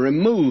to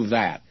remove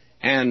that.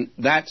 And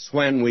that's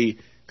when we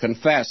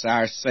confess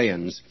our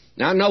sins.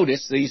 Now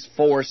notice these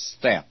 4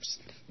 steps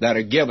that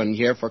are given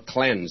here for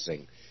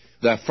cleansing.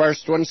 The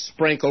first one,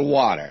 sprinkle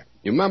water.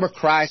 You remember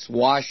Christ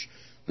washed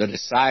the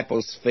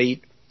disciples'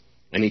 feet?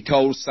 And He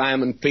told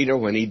Simon Peter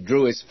when he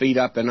drew his feet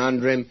up and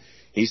under him,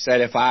 He said,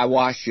 If I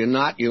wash you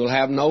not, you'll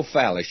have no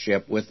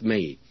fellowship with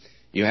me.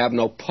 You have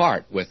no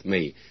part with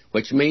me,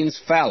 which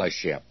means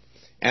fellowship.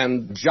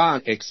 And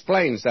John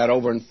explains that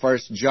over in 1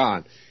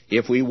 John.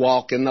 If we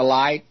walk in the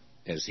light,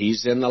 as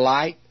He's in the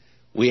light,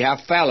 we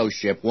have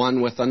fellowship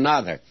one with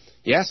another.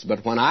 Yes,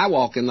 but when I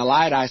walk in the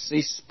light, I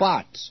see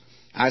spots.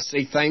 I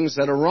see things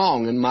that are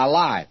wrong in my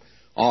life.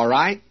 All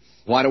right?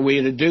 What are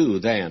we to do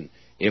then?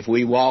 If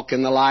we walk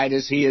in the light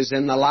as He is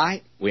in the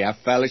light, we have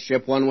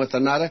fellowship one with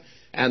another,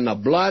 and the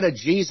blood of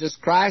Jesus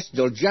Christ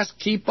will just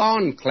keep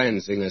on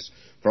cleansing us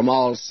from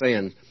all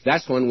sin.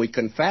 That's when we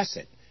confess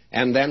it.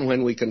 And then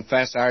when we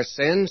confess our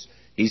sins,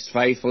 He's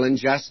faithful and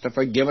just to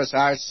forgive us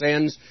our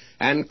sins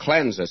and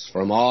cleanse us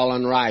from all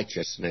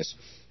unrighteousness.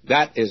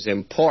 That is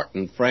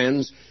important,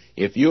 friends.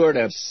 If you are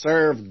to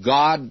serve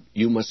God,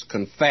 you must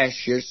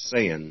confess your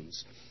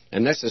sins.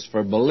 And this is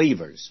for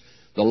believers.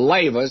 The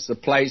laver is the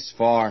place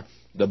for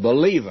the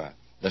believer,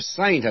 the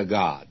saint of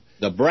God.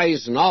 The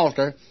brazen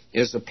altar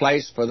is the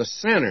place for the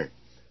sinner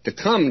to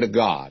come to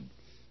God.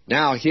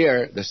 Now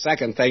here, the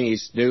second thing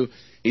He's to do,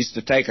 He's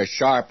to take a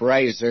sharp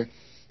razor,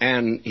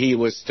 and He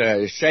was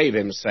to shave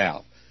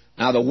himself.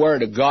 Now the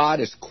Word of God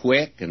is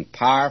quick and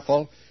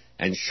powerful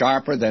and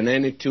sharper than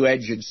any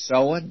two-edged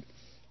sword.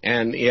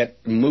 And it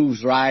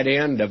moves right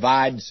in,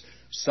 divides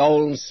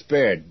soul and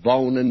spirit,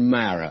 bone and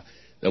marrow.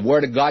 The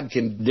Word of God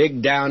can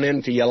dig down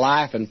into your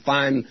life and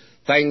find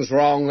things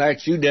wrong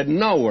that you didn't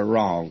know were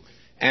wrong.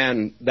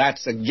 And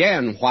that's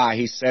again why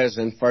He says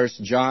in 1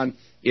 John,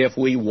 if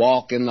we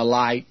walk in the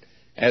light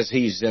as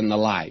He's in the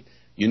light.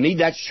 You need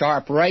that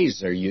sharp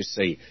razor, you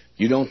see.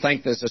 You don't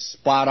think there's a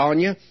spot on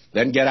you?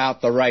 Then get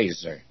out the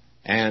razor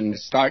and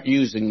start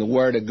using the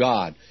Word of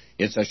God.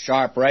 It's a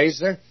sharp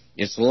razor.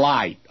 It's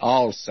light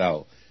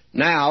also.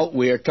 Now,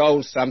 we are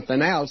told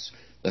something else.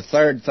 The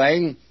third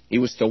thing, He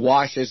was to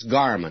wash His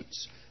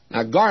garments.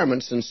 Now,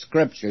 garments in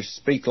Scripture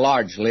speak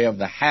largely of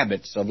the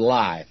habits of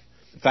life.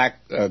 In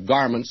fact,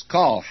 garments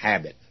call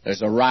habit.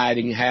 There's a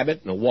riding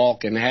habit and a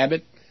walking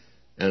habit,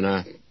 and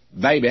a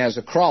baby has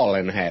a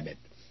crawling habit.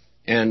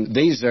 And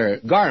these are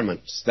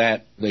garments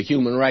that the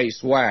human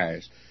race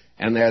wears,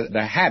 and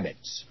they're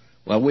habits.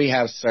 Well, we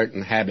have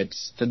certain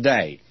habits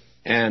today,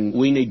 and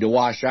we need to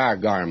wash our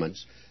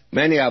garments.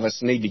 Many of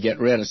us need to get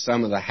rid of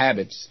some of the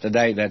habits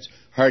today that's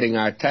hurting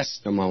our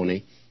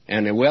testimony,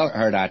 and it will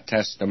hurt our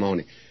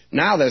testimony.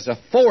 Now there's a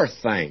fourth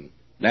thing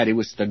that he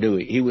was to do.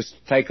 He was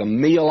to take a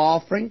meal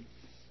offering,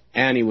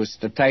 and he was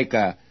to take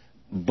a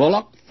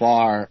bullock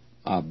for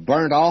a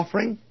burnt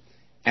offering,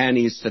 and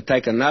he's to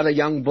take another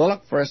young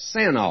bullock for a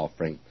sin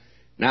offering.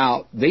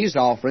 Now, these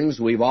offerings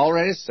we've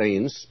already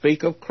seen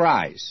speak of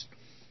Christ,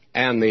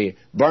 and the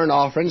burnt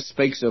offering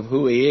speaks of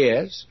who he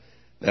is.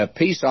 The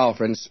peace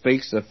offering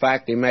speaks of the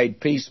fact he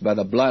made peace by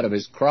the blood of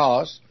his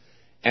cross,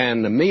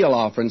 and the meal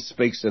offering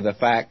speaks of the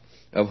fact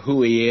of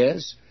who he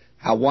is,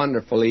 how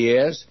wonderful he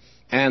is,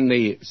 and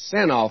the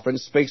sin offering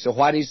speaks of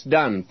what he's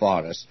done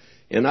for us.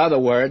 In other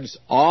words,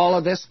 all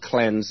of this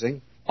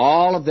cleansing,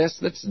 all of this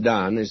that's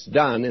done is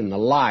done in the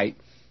light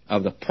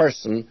of the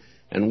person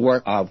and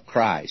work of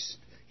Christ.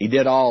 He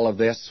did all of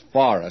this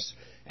for us,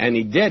 and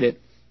he did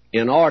it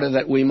in order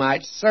that we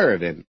might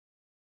serve him.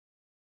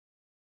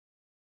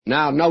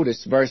 Now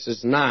notice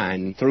verses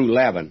 9 through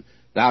 11.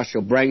 Thou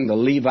shalt bring the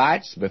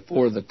Levites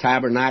before the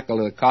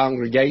tabernacle of the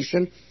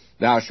congregation.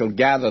 Thou shalt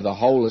gather the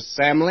whole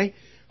assembly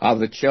of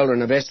the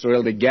children of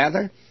Israel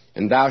together,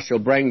 and thou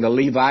shalt bring the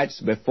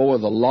Levites before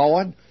the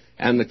Lord,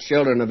 and the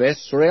children of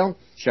Israel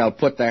shall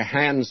put their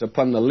hands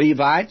upon the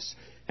Levites,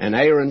 and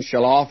Aaron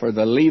shall offer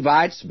the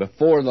Levites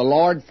before the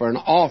Lord for an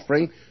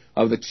offering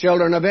of the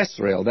children of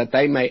Israel, that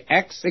they may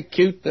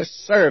execute the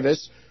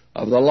service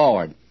of the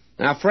Lord.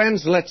 Now,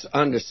 friends, let's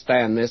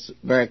understand this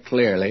very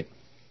clearly.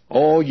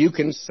 Oh, you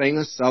can sing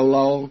a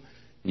solo,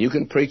 you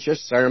can preach a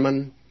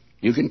sermon,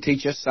 you can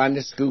teach a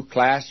Sunday school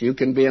class, you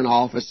can be an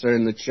officer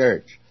in the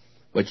church,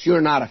 but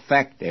you're not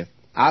effective.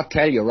 I'll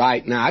tell you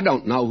right now, I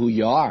don't know who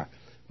you are,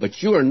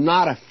 but you are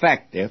not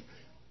effective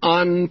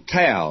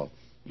until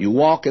you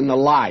walk in the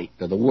light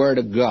of the Word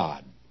of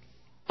God,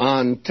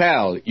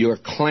 until you're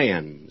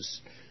cleansed,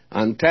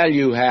 until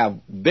you have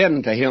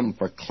been to Him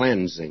for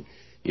cleansing.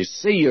 You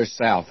see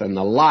yourself in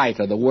the light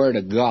of the Word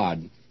of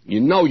God. You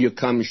know you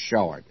come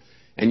short.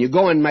 And you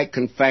go and make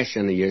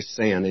confession of your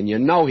sin, and you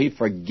know He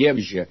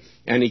forgives you,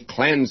 and He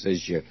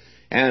cleanses you.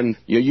 And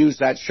you use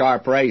that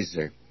sharp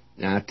razor.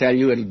 Now, I tell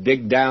you, it'll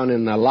dig down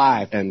in the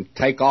life and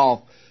take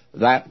off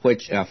that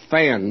which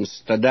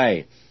offends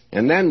today.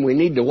 And then we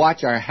need to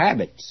watch our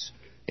habits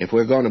if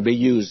we're going to be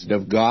used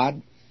of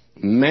God.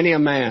 Many a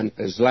man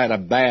has let a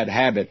bad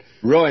habit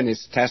ruin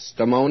his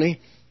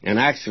testimony and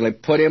actually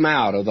put him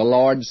out of the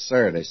Lord's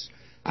service.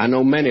 I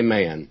know many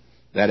men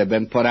that have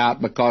been put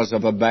out because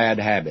of a bad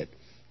habit.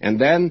 And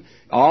then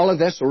all of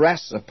this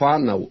rests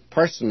upon the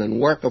person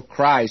and work of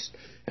Christ,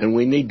 and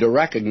we need to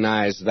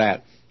recognize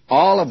that.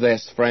 All of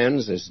this,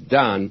 friends, is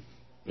done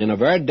in a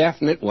very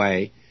definite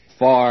way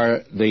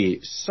for the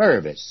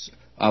service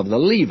of the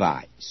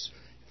Levites.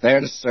 They're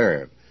to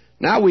serve.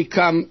 Now we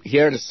come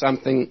here to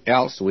something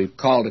else we've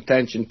called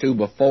attention to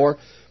before,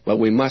 but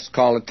we must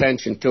call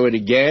attention to it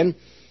again.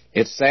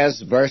 It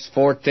says, verse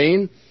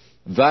 14,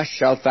 Thus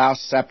shalt thou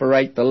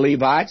separate the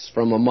Levites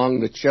from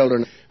among the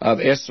children of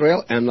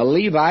Israel, and the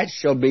Levites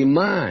shall be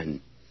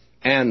mine.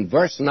 And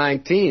verse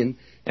 19,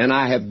 And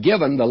I have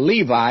given the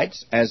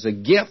Levites as a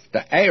gift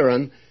to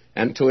Aaron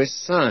and to his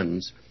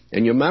sons.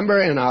 And you remember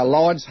in our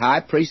Lord's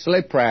high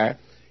priestly prayer,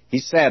 He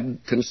said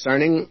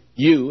concerning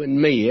you and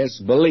me as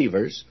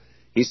believers,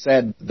 He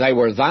said, they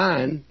were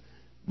thine,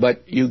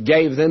 but you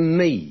gave them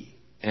me.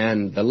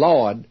 And the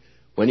Lord,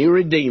 when He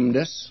redeemed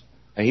us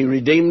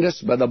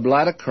by the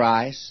blood of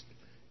Christ.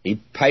 He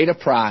paid a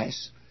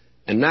price,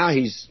 and now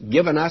He's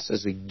given us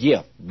as a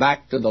gift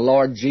back to the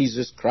Lord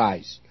Jesus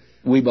Christ.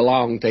 We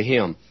belong to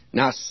Him.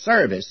 Now,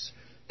 service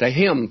to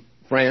Him,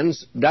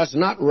 friends, does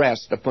not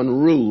rest upon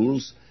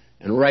rules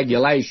and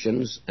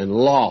regulations and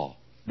law.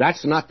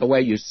 That's not the way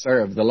you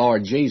serve the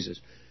Lord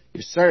Jesus.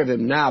 You serve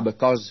Him now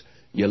because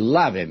you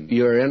love Him.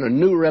 You're in a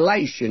new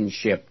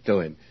relationship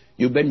to Him.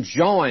 You've been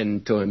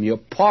joined to Him. You're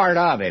part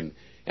of Him.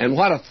 And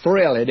what a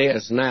thrill it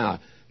is now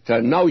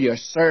to know you're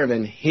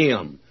serving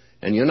Him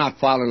and you're not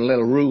following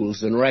little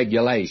rules and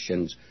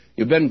regulations.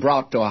 You've been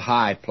brought to a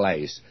high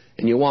place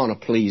and you want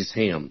to please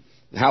Him.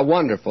 How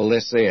wonderful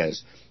this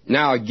is.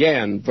 Now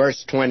again,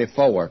 verse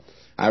 24,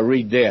 I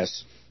read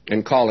this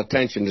and call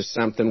attention to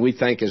something we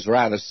think is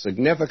rather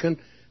significant,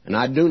 and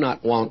I do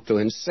not want to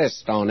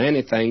insist on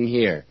anything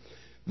here.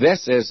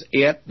 This is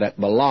it that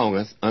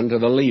belongeth unto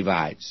the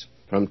Levites.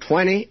 From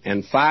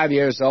 25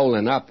 years old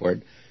and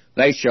upward,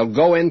 they shall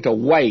go in to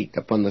wait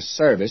upon the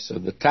service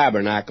of the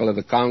tabernacle of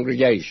the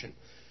congregation.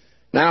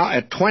 Now,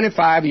 at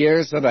 25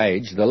 years of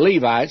age, the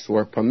Levites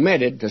were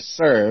permitted to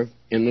serve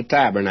in the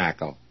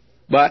tabernacle.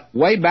 But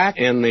way back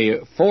in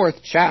the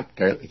 4th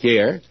chapter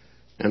here,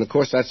 and of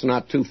course that's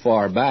not too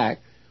far back,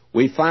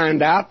 we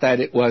find out that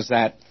it was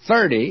at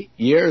 30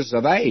 years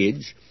of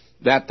age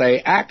that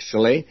they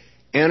actually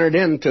entered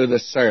into the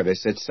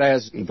service. It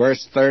says in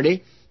verse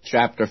 30,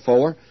 chapter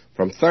 4,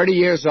 from 30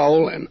 years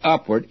old and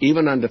upward,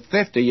 even unto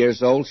 50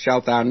 years old,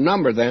 shalt thou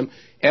number them,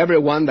 every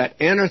one that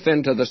entereth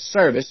into the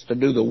service to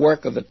do the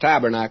work of the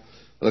tabernacle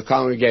of the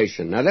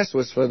congregation. Now, this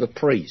was for the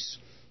priests.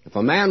 If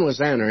a man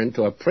was entering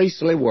into a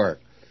priestly work,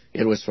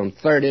 it was from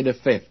 30 to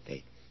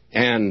 50.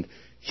 And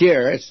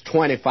here it's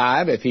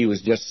 25 if he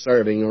was just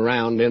serving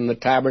around in the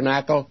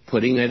tabernacle,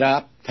 putting it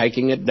up,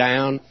 taking it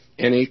down,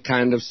 any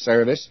kind of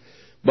service.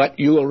 But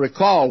you will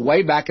recall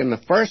way back in the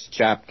first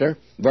chapter,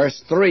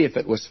 verse 3, if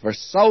it was for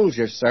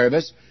soldier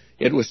service,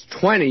 it was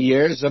 20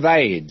 years of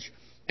age.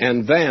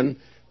 And then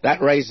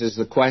that raises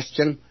the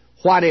question,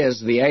 what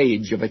is the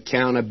age of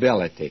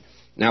accountability?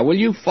 Now, will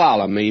you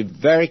follow me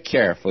very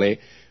carefully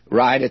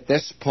right at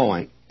this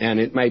point, and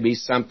it may be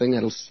something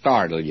that will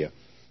startle you.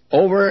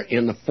 Over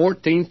in the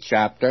 14th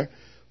chapter,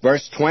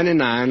 verse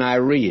 29, I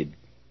read,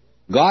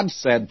 God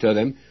said to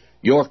them,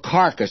 your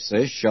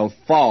carcasses shall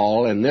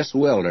fall in this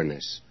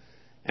wilderness,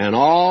 and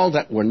all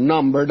that were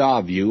numbered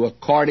of you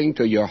according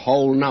to your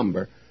whole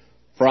number,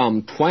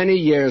 from 20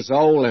 years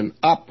old and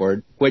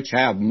upward, which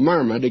have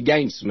murmured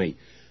against me.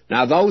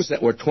 Now, those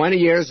that were 20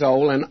 years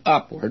old and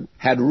upward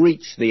had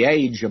reached the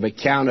age of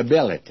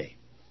accountability,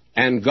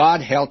 and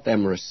God held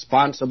them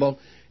responsible.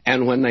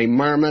 And when they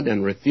murmured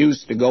and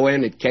refused to go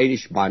in at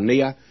Kadesh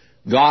Barnea,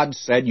 God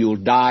said, you'll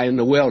die in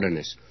the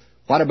wilderness.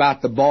 What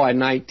about the boy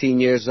 19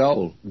 years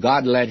old?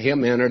 God let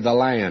him enter the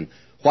land.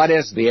 What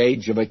is the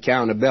age of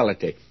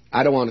accountability?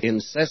 I don't want to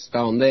insist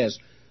on this,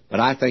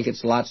 but I think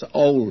it's lots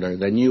older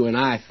than you and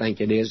I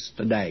think it is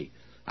today.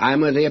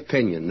 I'm of the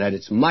opinion that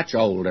it's much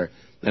older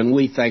than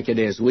we think it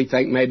is. We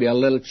think maybe a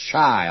little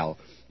child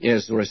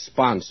is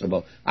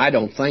responsible. I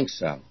don't think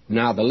so.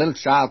 Now, the little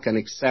child can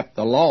accept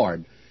the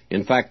Lord.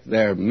 In fact,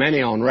 there are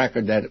many on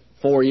record that at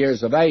 4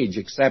 years of age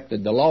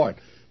accepted the Lord.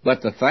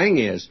 But the thing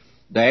is,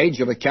 the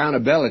age of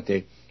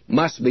accountability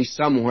must be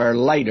somewhere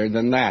later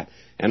than that.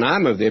 And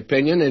I'm of the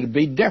opinion it would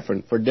be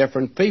different for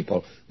different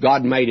people.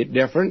 God made it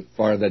different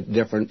for the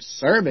different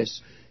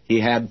service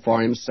he had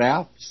for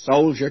himself.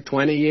 Soldier,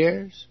 20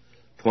 years.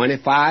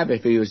 25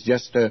 if he was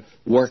just to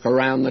work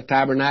around the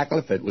tabernacle.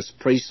 If it was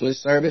priestly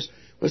service,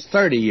 it was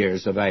 30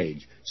 years of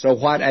age. So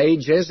what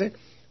age is it?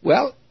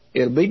 Well,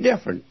 it'll be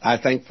different, I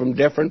think, from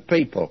different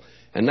people.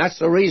 And that's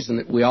the reason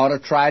that we ought to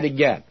try to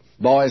get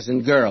boys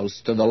and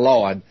girls to the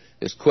Lord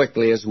as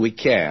quickly as we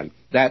can.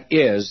 That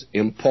is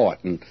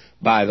important,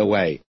 by the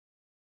way.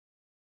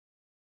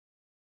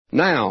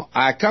 Now,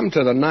 I come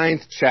to the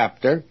 9th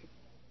chapter,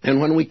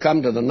 and when we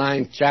come to the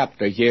 9th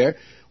chapter here,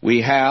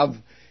 we have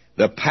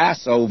the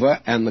Passover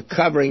and the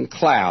covering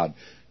cloud.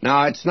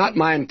 Now, it's not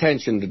my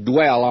intention to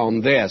dwell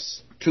on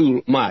this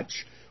too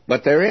much,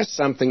 but there is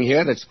something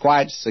here that's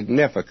quite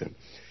significant.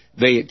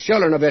 The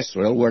children of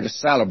Israel were to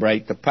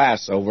celebrate the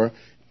Passover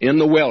in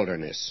the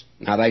wilderness.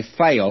 Now, they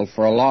failed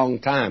for a long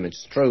time,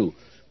 it's true,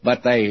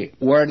 but they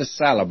were to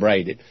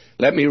celebrate it.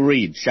 Let me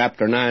read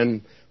chapter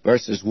 9,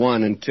 verses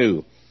 1 and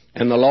 2.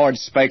 And the Lord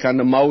spake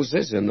unto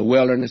Moses in the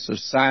wilderness of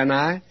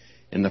Sinai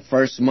in the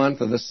first month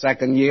of the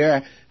 2nd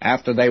year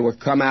after they were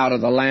come out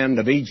of the land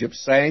of Egypt,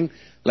 saying,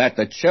 Let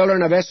the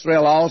children of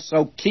Israel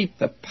also keep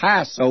the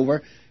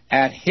Passover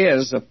at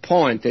his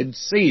appointed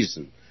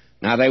season.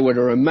 Now, they were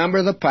to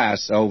remember the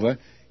Passover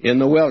in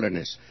the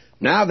wilderness.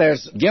 Now,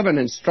 there's given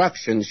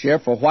instructions here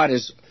for what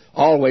has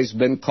always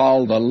been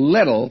called the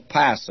little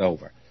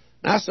Passover.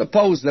 Now,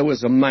 suppose there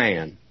was a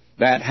man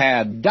that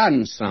had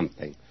done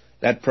something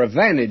that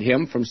prevented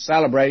him from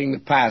celebrating the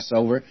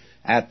Passover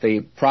at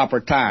the proper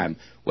time.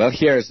 Well,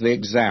 here's the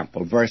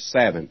example, verse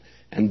 7.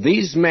 And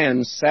these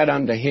men said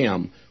unto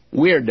him,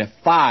 We are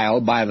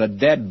defiled by the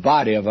dead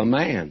body of a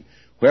man.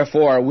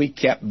 Wherefore are we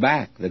kept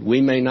back, that we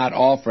may not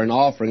offer an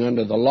offering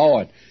unto the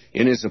Lord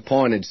in his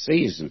appointed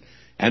season?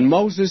 And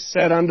Moses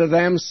said unto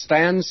them,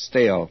 Stand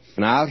still,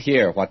 and I'll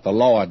hear what the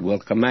Lord will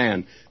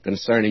command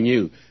concerning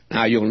you.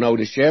 Now, you'll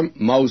notice here,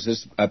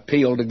 Moses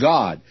appealed to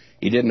God.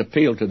 He didn't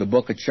appeal to the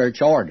book of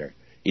church order.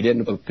 He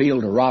didn't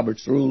appeal to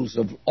Robert's Rules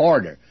of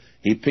Order.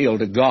 He appealed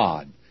to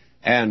God.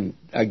 And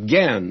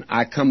again,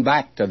 I come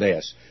back to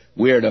this.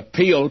 We're to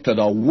appeal to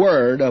the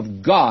Word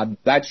of God.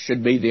 That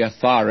should be the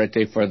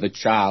authority for the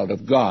child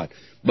of God.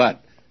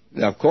 But,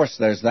 of course,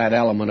 there's that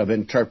element of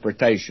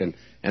interpretation.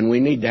 And we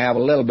need to have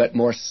a little bit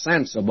more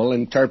sensible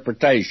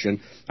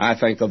interpretation, I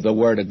think, of the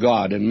Word of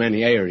God in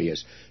many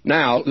areas.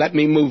 Now, let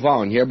me move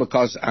on here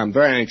because I'm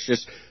very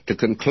anxious to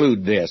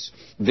conclude this.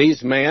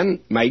 These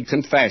men made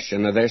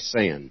confession of their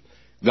sin.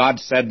 God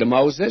said to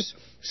Moses,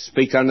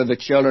 Speak unto the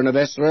children of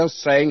Israel,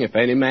 saying, If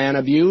any man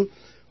of you,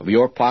 of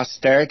your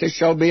posterity,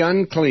 shall be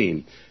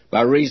unclean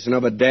by reason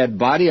of a dead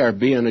body, or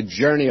be in a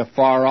journey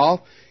afar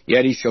off,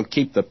 yet he shall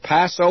keep the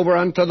Passover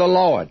unto the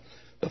Lord,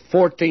 the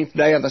 14th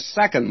day of the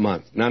 2nd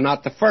month. Now,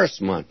 not the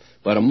 1st month,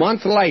 but a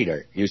month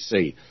later, you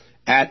see.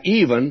 At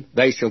even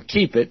they shall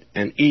keep it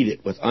and eat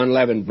it with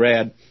unleavened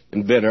bread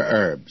and bitter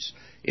herbs.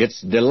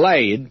 It's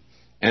delayed,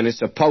 and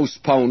it's a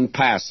postponed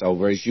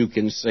Passover, as you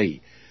can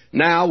see.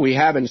 Now, we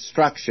have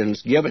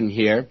instructions given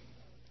here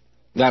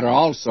that are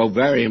also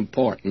very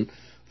important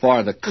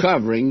for the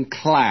covering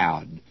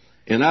cloud.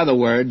 In other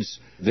words,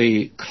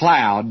 the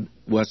cloud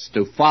was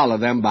to follow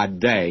them by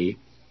day.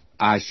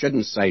 I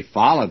shouldn't say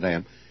follow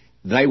them.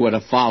 They were to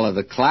follow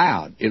the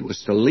cloud. It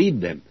was to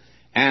lead them.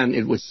 And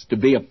it was to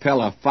be a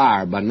pillar of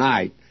fire by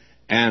night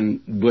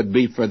and would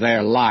be for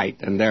their light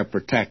and their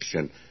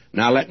protection.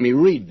 Now let me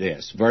read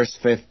this, verse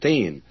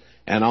 15.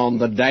 And on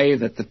the day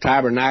that the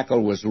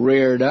tabernacle was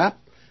reared up,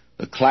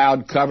 the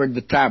cloud covered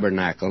the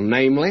tabernacle,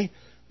 namely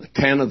the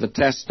tent of the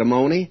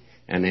testimony,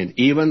 and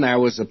even there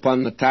was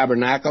upon the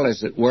tabernacle,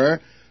 as it were,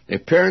 the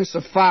appearance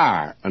of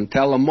fire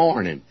until the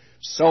morning.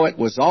 So it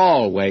was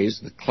always,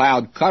 the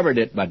cloud covered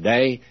it by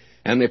day,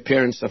 and the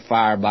appearance of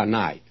fire by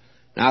night.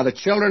 Now the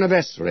children of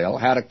Israel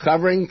had a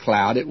covering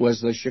cloud. It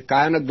was the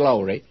Shekinah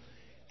glory,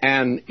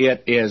 and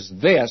it is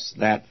this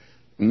that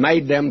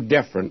made them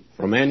different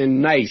from any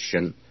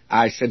nation.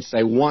 I should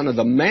say one of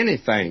the many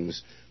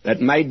things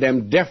that made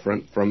them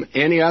different from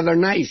any other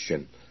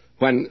nation.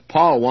 When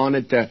Paul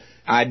wanted to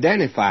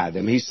identify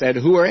them, he said,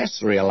 who are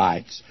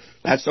Israelites?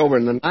 That's over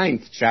in the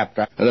 9th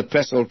chapter of the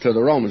Epistle to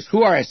the Romans.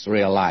 Who are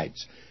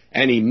Israelites?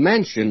 And he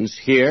mentions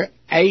here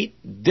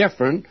 8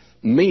 different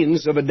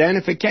means of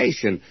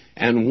identification.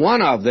 And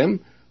one of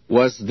them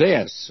was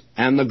this,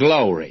 and the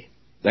glory.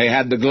 They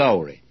had the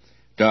glory.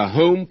 To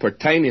whom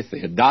pertaineth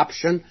the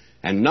adoption.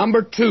 And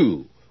number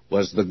 2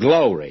 was the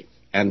glory.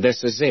 And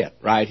this is it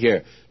right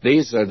here.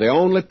 These are the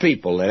only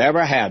people that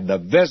ever had the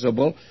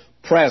visible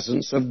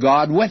presence of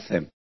God with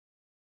them.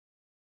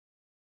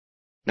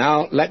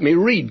 Now, let me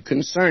read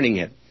concerning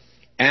it.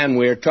 And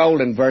we're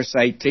told in verse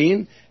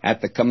 18,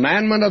 at the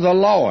commandment of the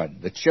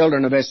Lord, the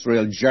children of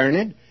Israel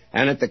journeyed,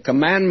 and at the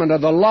commandment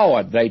of the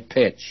Lord they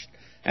pitched.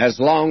 As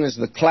long as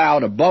the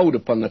cloud abode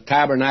upon the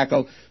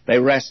tabernacle, they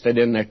rested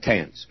in their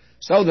tents.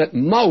 So that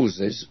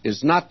Moses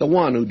is not the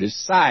one who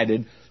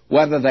decided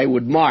whether they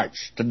would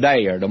march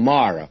today or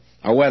tomorrow,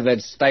 or whether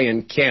they'd stay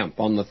in camp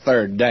on the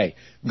 3rd day.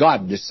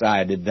 God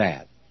decided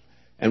that.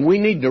 And we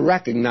need to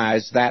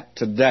recognize that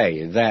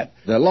today, that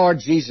the Lord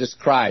Jesus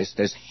Christ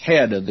is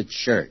head of the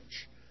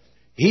church.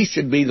 He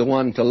should be the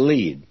one to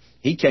lead.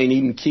 He can't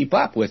even keep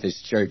up with his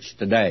church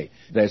today.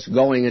 That's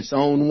going its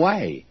own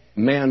way.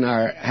 Men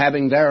are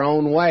having their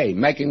own way,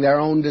 making their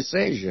own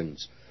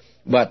decisions.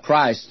 But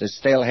Christ is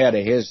still head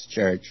of his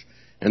church,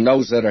 and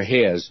those that are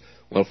his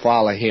will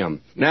follow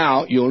him.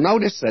 Now, you'll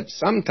notice that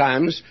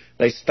sometimes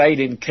they stayed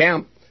in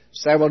camp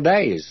several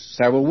days,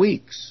 several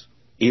weeks,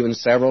 even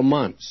several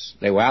months.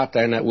 They were out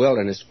there in that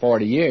wilderness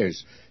 40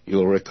 years,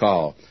 you'll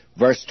recall.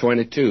 Verse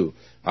 22,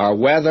 or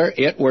whether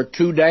it were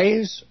 2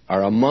 days,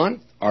 or a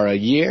month, or a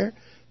year,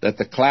 that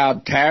the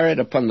cloud tarried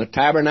upon the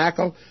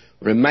tabernacle,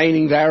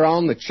 remaining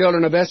thereon, the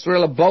children of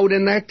Israel abode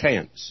in their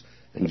tents,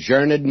 and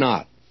journeyed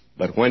not.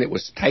 But when it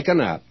was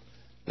taken up,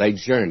 they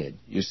journeyed.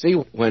 You see,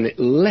 when it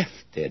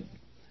lifted,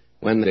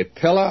 when the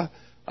pillar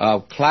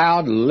of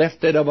cloud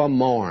lifted of a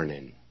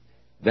morning,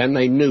 then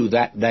they knew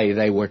that day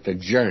they were to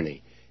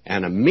journey.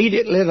 And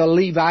immediately the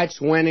Levites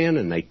went in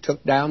and they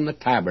took down the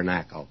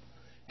tabernacle.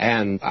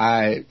 And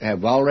I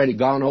have already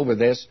gone over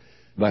this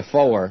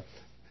before,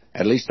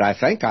 at least I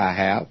think I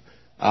have,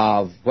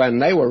 of when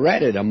they were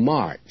ready to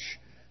march.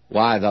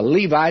 Why, the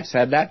Levites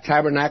had that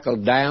tabernacle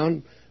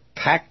down,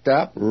 packed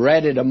up,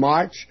 ready to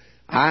march,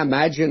 I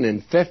imagine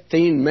in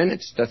 15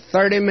 minutes to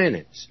 30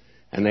 minutes.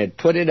 And they'd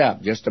put it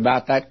up just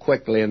about that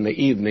quickly in the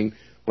evening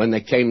when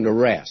they came to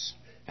rest.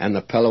 And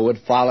the pillar would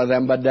follow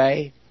them by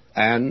day,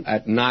 and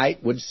at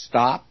night would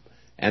stop,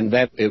 and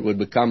then it would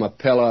become a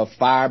pillar of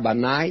fire by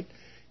night.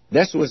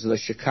 This was the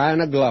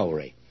Shekinah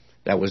glory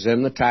that was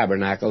in the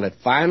tabernacle that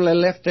finally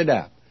lifted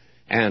up.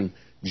 And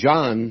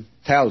John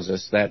tells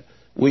us that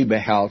we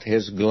beheld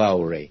his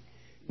glory.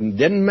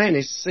 Didn't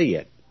many see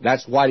it.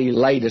 That's what he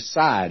laid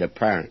aside,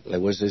 apparently,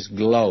 was his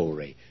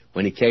glory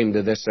when he came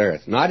to this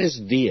earth. Not his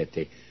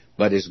deity,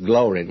 but his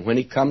glory. And when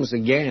he comes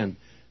again,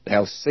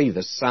 they'll see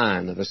the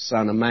sign of the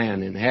Son of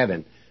Man in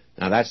heaven.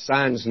 Now, that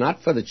sign's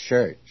not for the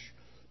church,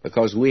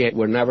 because we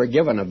were never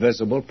given a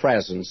visible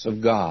presence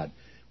of God.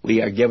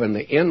 We are given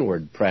the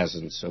inward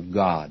presence of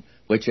God,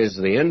 which is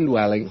the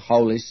indwelling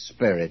Holy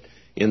Spirit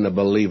in the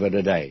believer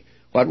today.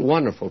 What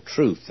wonderful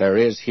truth there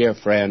is here,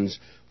 friends,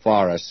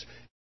 for us.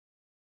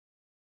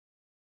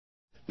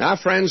 Now,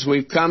 friends,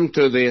 we've come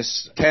to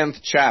this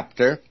 10th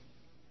chapter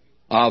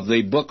of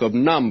the book of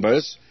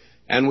Numbers,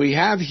 and we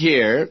have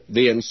here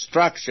the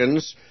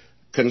instructions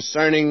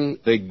concerning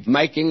the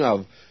making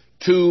of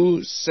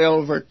 2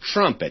 silver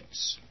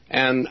trumpets.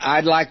 And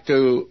I'd like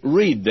to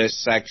read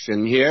this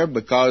section here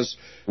because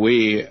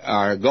we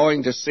are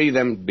going to see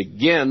them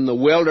begin the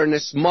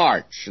wilderness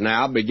march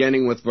now,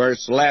 beginning with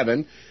verse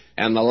 11.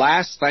 And the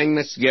last thing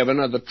that's given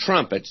are the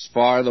trumpets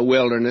for the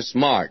wilderness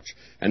march.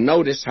 And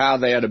notice how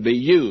they are to be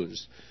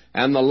used.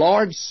 And the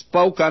Lord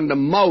spoke unto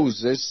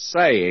Moses,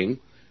 saying,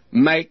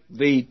 make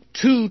thee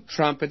 2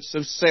 trumpets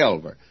of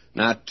silver.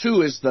 Now,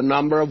 2 is the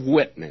number of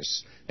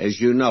witness.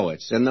 As you know,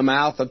 it's in the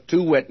mouth of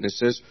 2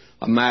 witnesses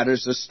a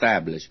matter's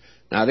established.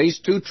 Now, these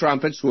 2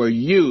 trumpets were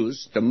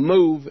used to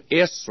move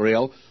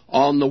Israel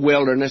on the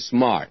wilderness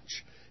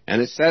march.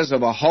 And it says,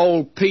 of a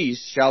whole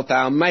piece shalt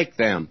thou make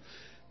them.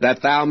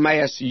 that thou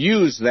mayest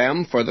use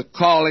them for the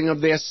calling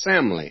of the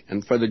assembly,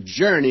 and for the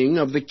journeying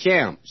of the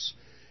camps.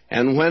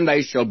 And when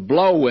they shall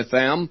blow with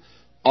them,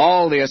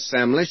 all the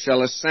assembly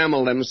shall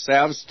assemble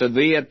themselves to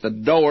thee at the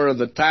door of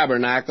the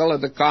tabernacle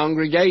of the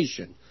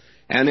congregation.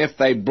 And if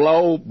they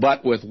blow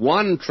but with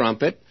one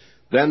trumpet,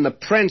 then the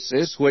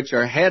princes, which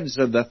are heads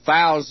of the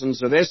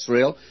thousands of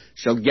Israel,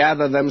 shall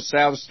gather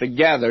themselves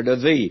together to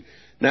thee.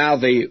 Now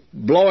the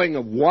blowing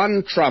of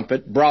one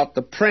trumpet brought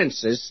the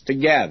princes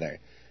together.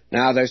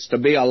 Now there's to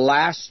be a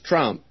last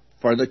trump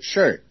for the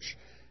church.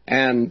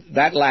 And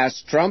that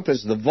last trump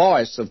is the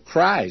voice of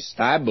Christ,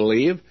 I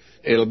believe.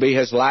 It'll be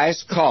his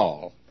last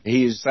call.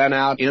 He's sent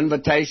out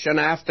invitation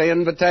after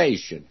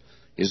invitation.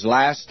 His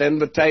last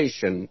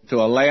invitation to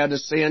a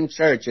Laodicean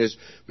church is,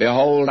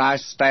 behold, I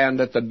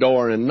stand at the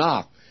door and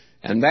knock.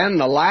 And then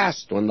the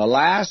last one, the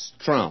last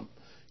trump,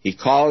 he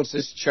calls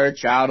his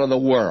church out of the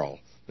world.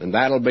 And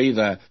that'll be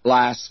the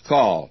last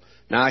call.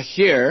 Now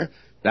here,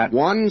 that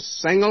one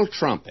single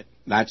trumpet,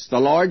 that's the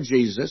Lord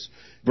Jesus,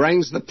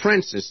 brings the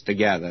princes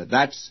together.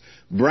 That's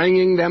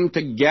bringing them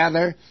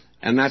together,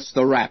 and that's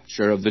the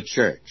rapture of the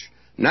church.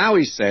 Now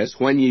he says,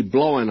 when ye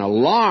blow an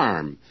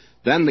alarm,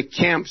 then the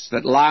camps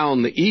that lie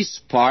on the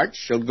east part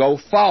shall go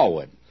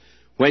forward.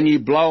 When ye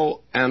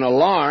blow an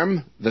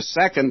alarm the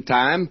second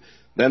time,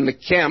 then the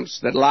camps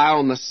that lie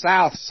on the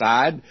south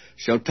side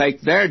shall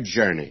take their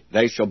journey.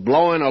 They shall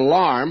blow an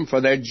alarm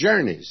for their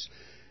journeys.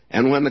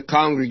 And when the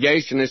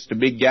congregation is to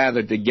be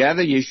gathered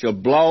together, ye shall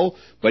blow,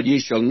 but ye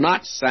shall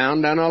not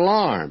sound an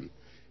alarm.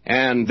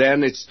 And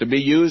then it's to be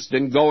used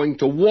in going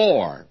to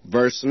war,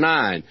 verse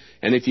 9.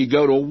 And if ye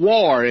go to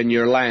war in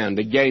your land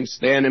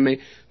against the enemy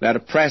that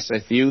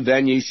oppresseth you,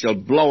 then ye shall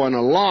blow an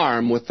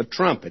alarm with the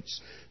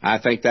trumpets. I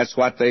think that's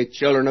what the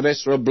children of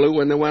Israel blew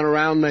when they went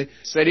around the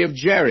city of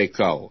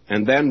Jericho.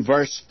 And then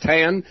verse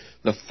 10,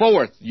 the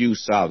fourth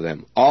use of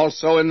them.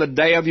 Also in the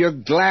day of your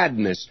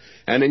gladness,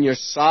 and in your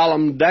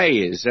solemn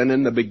days, and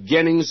in the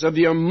beginnings of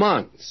your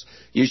months,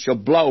 ye shall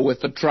blow with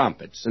the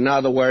trumpets. In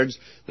other words,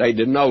 they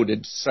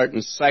denoted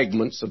certain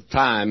segments of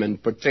time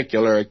and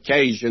particular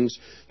occasions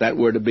that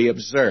were to be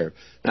observed.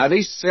 Now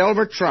these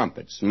silver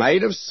trumpets,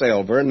 made of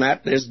silver, and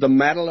that is the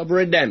metal of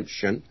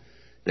redemption.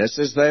 This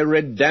is the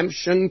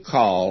redemption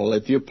call,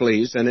 if you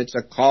please, and it's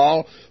a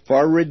call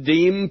for a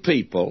redeemed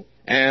people.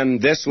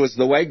 And this was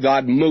the way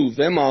God moved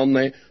them on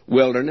the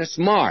wilderness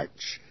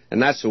march.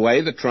 And that's the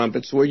way the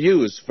trumpets were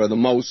used for the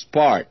most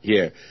part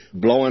here.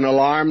 Blow an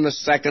alarm the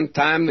second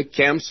time, the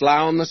camps lie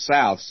on the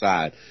south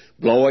side.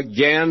 Blow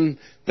again,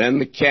 then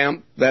the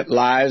camp that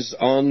lies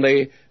on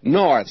the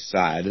north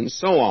side, and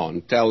so on,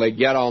 until they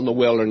get on the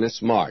wilderness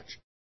march.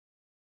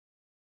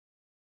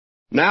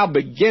 Now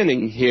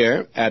beginning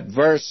here at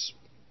verse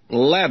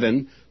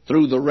 11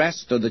 through the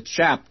rest of the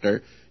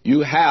chapter,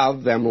 you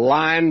have them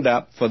lined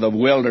up for the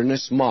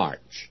wilderness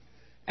march.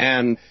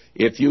 And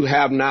if you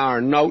have now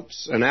our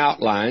notes and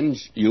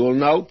outlines, you'll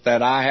note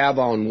that I have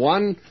on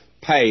one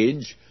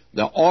page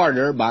the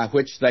order by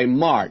which they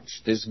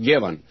marched is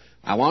given.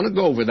 I want to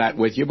go over that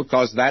with you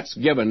because that's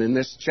given in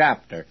this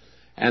chapter.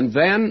 And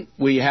then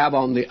we have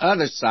on the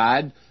other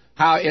side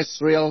how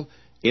Israel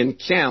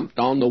encamped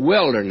on the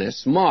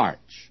wilderness march.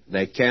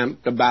 They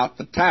camped about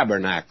the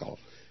tabernacle.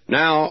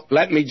 Now,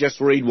 let me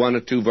just read one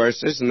or two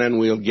verses, and then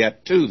we'll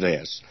get to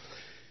this.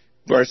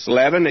 Verse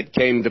 11, it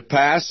came to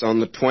pass on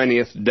the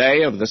 20th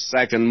day of the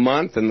second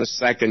month in the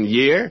second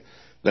year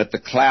that the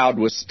cloud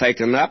was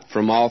taken up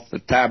from off the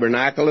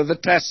tabernacle of the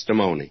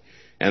testimony.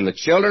 And the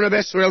children of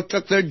Israel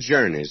took their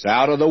journeys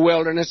out of the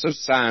wilderness of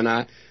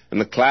Sinai,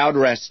 and the cloud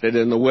rested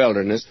in the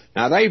wilderness.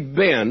 Now, they've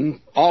been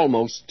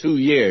almost 2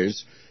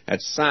 years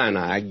at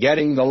Sinai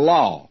getting the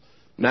law.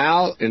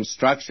 Now,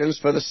 instructions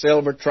for the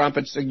silver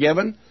trumpets are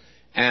given,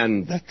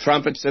 and the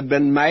trumpets have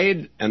been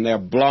made, and they're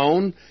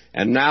blown,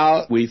 and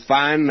now we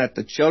find that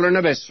the children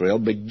of Israel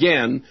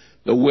begin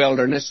the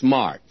wilderness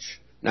march.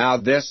 Now,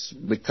 this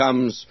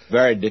becomes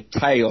very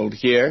detailed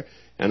here,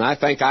 and I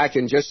think I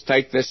can just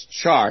take this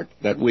chart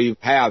that we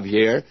have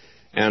here,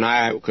 and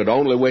I could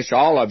only wish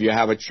all of you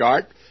have a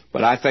chart,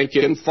 but I think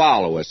you can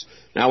follow us.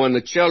 Now, when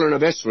the children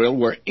of Israel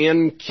were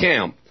in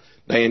camp,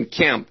 they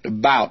encamped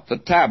about the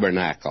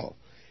tabernacle,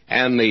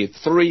 and the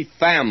three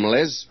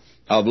families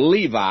of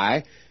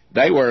Levi,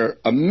 they were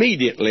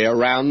immediately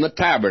around the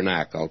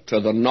tabernacle.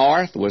 To the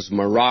north was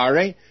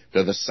Merari,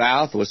 to the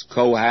south was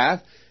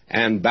Kohath,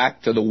 and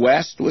back to the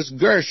west was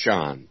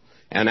Gershon.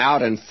 And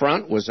out in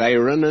front was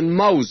Aaron and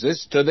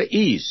Moses to the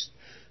east.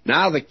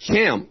 Now the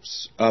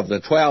camps of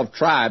the 12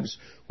 tribes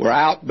were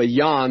out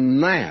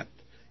beyond that.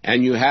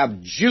 And you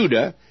have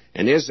Judah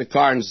and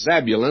Issachar and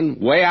Zebulun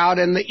way out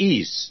in the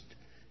east.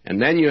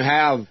 And then you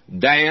have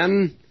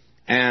Dan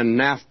and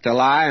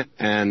Naphtali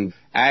and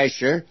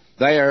Asher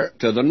there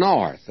to the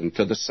north, and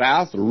to the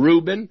south,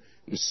 Reuben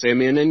and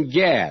Simeon and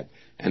Gad.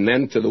 And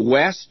then to the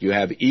west, you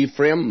have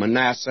Ephraim,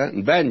 Manasseh,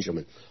 and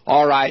Benjamin.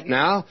 All right,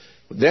 now,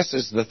 this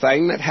is the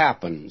thing that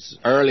happens.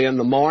 Early in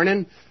the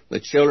morning, the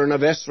children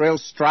of Israel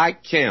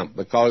strike camp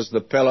because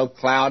the pillar of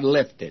cloud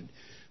lifted.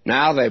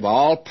 Now they've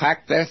all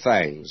packed their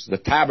things. The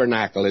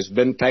tabernacle has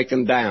been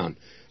taken down.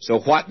 So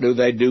what do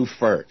they do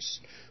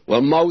first?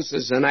 Well,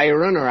 Moses and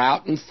Aaron are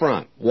out in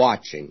front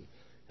watching,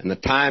 and the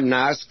time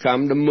now has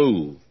come to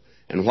move.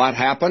 And what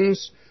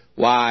happens?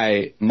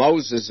 Why,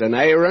 Moses and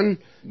Aaron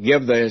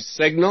give the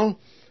signal,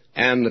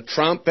 and the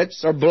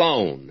trumpets are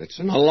blown. It's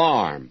an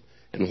alarm.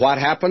 And what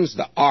happens?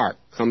 The ark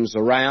comes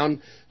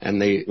around,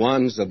 and the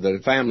ones of the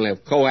family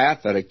of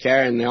Kohath that are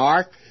carrying the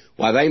ark,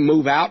 why, they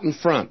move out in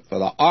front, for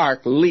the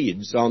ark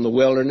leads on the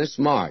wilderness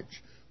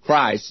march.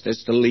 Christ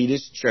is to lead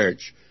His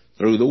church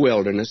through the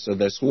wilderness of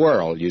this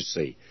world, you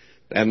see.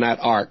 And that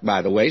ark,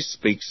 by the way,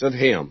 speaks of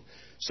Him.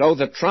 So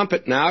the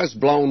trumpet now is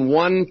blown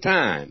one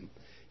time,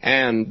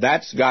 and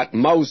that's got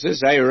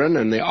Moses, Aaron,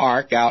 and the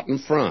ark out in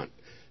front.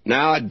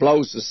 Now it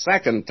blows the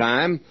second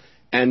time,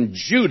 and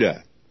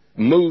Judah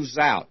moves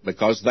out,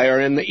 because they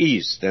are in the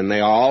east, and they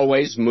are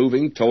always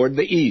moving toward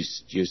the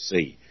east, you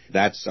see.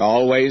 That's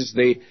always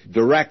the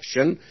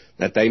direction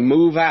that they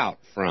move out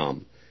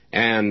from,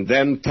 and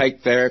then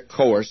take their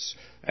course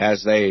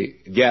as they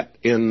get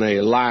in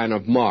the line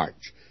of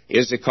march.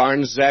 Issachar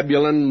and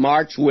Zebulun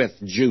march with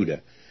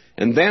Judah.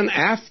 And then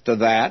after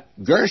that,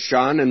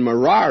 Gershon and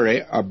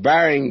Merari are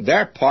bearing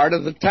their part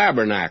of the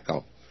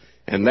tabernacle.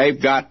 And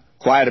they've got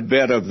quite a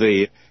bit of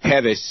the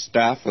heavy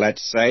stuff,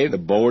 let's say, the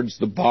boards,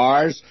 the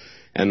bars,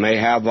 and they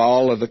have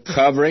all of the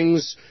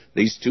coverings.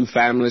 These two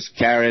families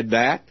carried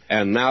that,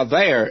 and now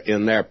they're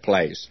in their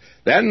place.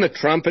 Then the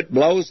trumpet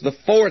blows the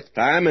fourth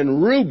time,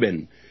 and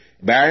Reuben,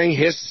 bearing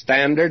his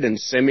standard, and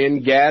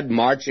Simeon, Gad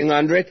marching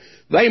under it,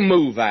 they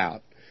move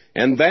out.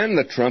 And then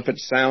the trumpet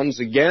sounds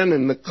again,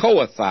 and the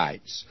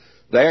Kohathites,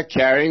 they're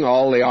carrying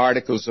all the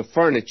articles of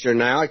furniture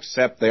now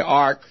except the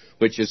ark,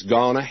 which has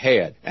gone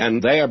ahead.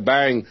 And they are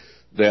bearing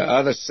the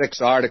other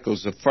 6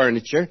 articles of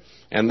furniture,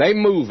 and they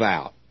move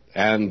out.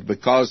 And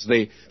because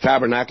the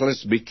tabernacle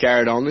is to be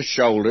carried on the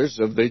shoulders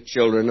of the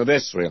children of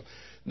Israel.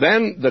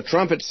 Then the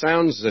trumpet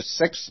sounds the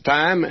 6th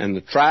time, and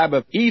the tribe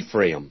of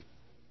Ephraim.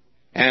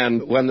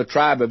 And when the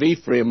tribe of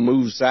Ephraim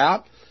moves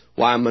out,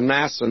 why,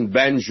 Manasseh and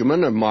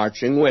Benjamin are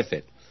marching with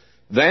it.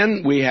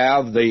 Then we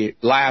have the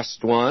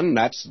last one,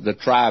 that's the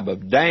tribe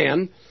of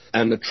Dan,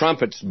 and the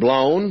trumpet's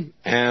blown,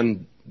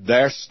 and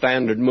their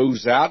standard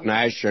moves out, and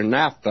Asher and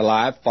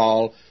Naphtali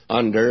fall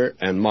under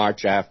and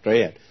march after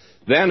it.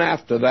 Then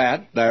after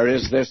that, there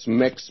is this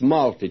mixed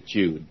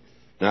multitude.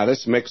 Now,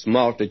 this mixed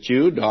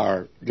multitude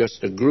are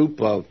just a group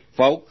of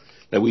folk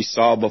that we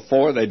saw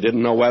before. They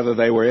didn't know whether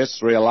they were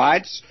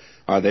Israelites,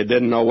 or they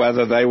didn't know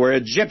whether they were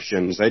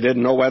Egyptians. They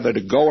didn't know whether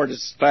to go or to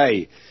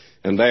stay.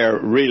 And they're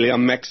really a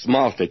mixed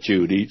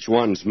multitude. Each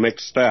one's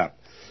mixed up.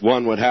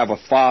 One would have a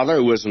father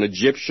who was an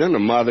Egyptian, a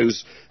mother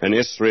who's an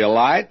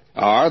Israelite,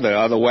 or the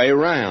other way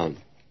around.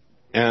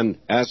 And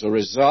as a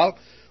result,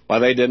 well,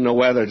 they didn't know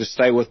whether to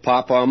stay with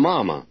Papa or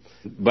Mama.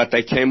 But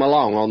they came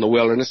along on the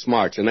wilderness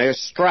march, and they're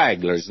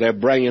stragglers. They're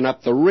bringing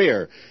up the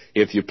rear,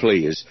 if you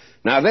please.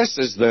 Now, this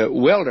is the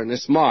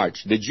wilderness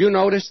march. Did you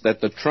notice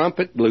that the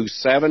trumpet blew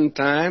 7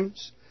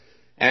 times?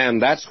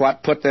 And that's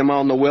what put them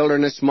on the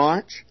wilderness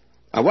march?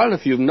 I wonder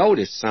if you've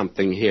noticed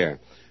something here,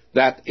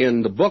 that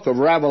in the book of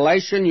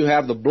Revelation you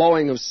have the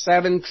blowing of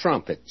 7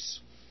 trumpets.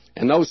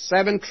 And those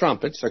 7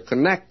 trumpets are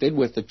connected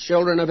with the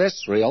children of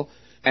Israel,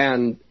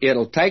 and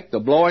it'll take the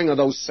blowing of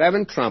those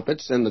 7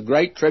 trumpets in the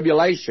Great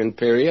Tribulation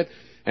period,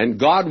 and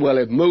God will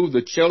have moved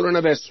the children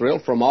of Israel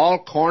from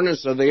all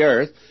corners of the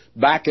earth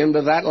back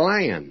into that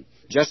land,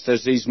 just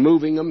as He's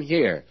moving them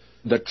here.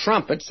 The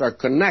trumpets are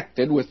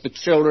connected with the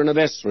children of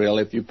Israel,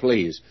 if you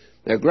please.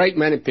 There are a great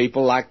many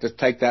people like to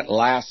take that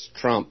last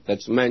trump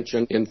that's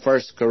mentioned in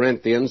 1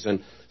 Corinthians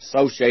and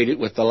associate it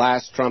with the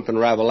last trump in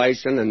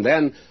Revelation, and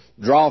then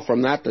draw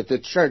from that the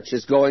church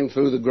is going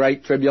through the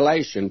Great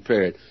Tribulation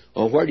period.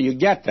 Well, where do you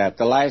get that?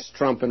 The last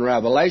trump in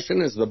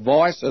Revelation is the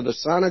voice of the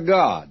Son of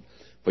God.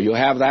 For you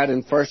have that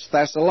in 1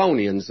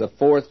 Thessalonians, the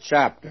 4th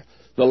chapter.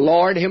 The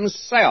Lord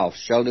Himself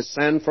shall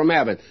descend from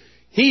heaven.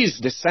 He's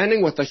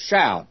descending with a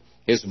shout.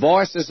 His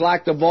voice is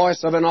like the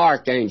voice of an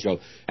archangel,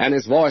 and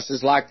His voice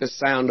is like the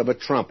sound of a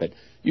trumpet.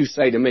 You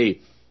say to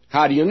me,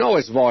 how do you know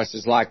His voice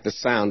is like the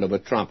sound of a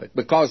trumpet?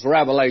 Because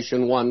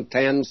Revelation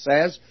 1:10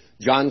 says,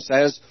 John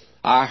says,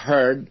 I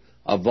heard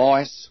a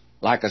voice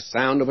like a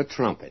sound of a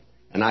trumpet,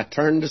 and I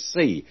turned to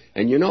see.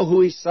 And you know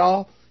who he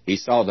saw? He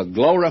saw the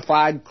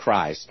glorified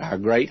Christ, our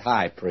great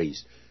high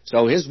priest.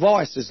 So His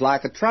voice is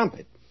like a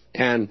trumpet,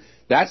 and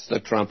that's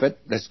the trumpet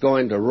that's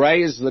going to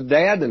raise the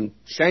dead and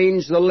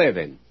change the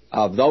living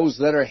of those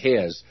that are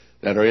His,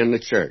 that are in the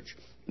church.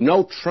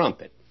 No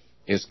trumpet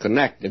is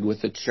connected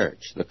with the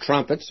church. The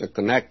trumpets are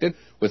connected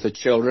with the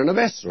children of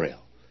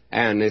Israel.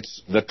 And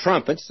it's the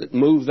trumpets that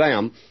move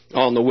them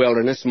on the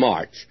wilderness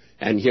march.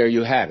 And here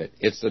you have it.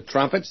 It's the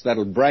trumpets that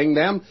will bring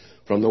them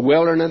from the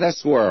wilderness of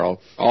this world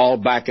all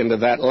back into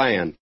that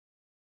land.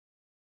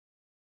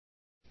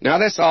 Now,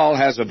 this all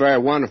has a very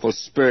wonderful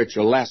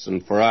spiritual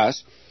lesson for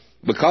us,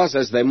 because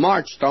as they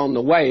marched on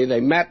the way, they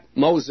met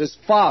Moses'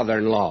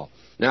 father-in-law.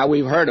 Now,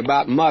 we've heard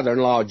about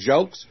mother-in-law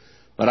jokes,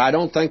 but I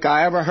don't think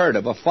I ever heard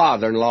of a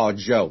father-in-law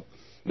joke.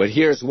 But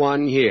here's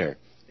one here.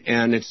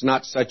 and it's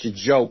not such a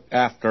joke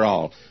after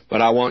all,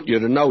 but I want you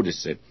to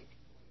notice it.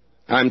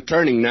 I'm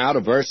turning now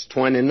to verse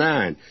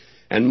 29.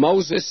 And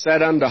Moses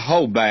said unto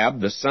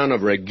Hobab, the son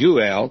of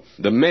Reguel,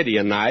 the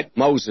Midianite,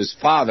 Moses'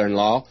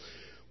 father-in-law,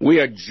 We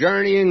are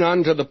journeying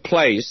unto the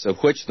place of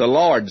which the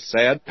Lord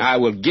said, I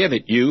will give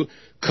it you.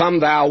 Come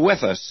thou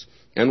with us,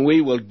 and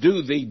we will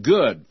do thee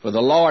good, for the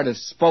Lord hath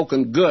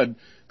spoken good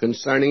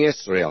concerning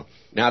Israel.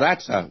 Now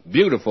that's a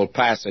beautiful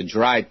passage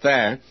right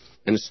there,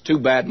 and it's too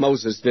bad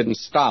Moses didn't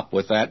stop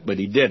with that, but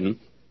he didn't,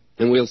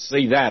 and we'll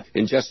see that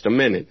in just a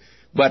minute.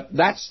 But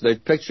that's the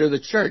picture of the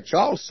church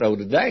also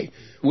today.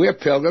 We're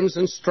pilgrims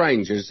and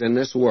strangers in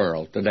this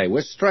world today.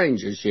 We're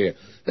strangers here.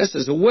 This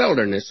is a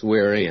wilderness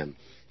we're in.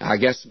 I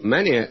guess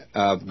many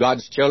of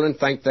God's children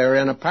think they're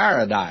in a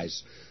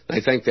paradise. They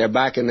think they're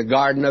back in the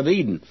Garden of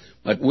Eden.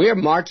 But we're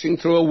marching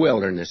through a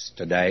wilderness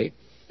today,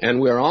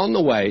 and we're on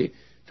the way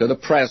to the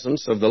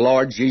presence of the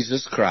Lord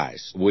Jesus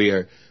Christ.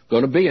 We're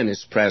going to be in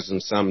His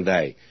presence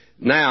someday.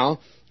 Now,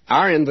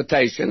 our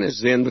invitation is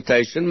the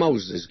invitation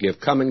Moses gave.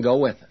 Come and go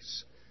with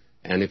us.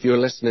 And if you're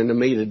listening to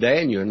me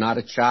today and you're not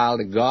a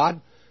child of God,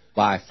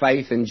 by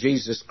faith in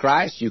Jesus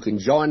Christ, you can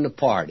join the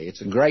party.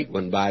 It's a great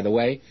one, by the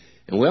way.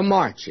 And we're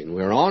marching.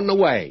 We're on the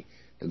way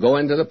to go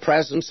into the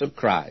presence of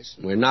Christ.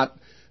 We're not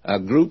a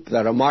group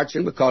that are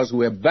marching because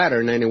we're better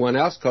than anyone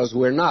else, because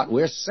we're not.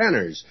 We're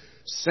sinners.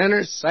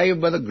 Sinners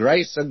saved by the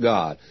grace of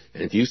God.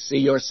 And if you see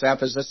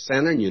yourself as a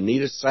sinner and you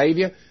need a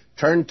Savior,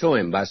 turn to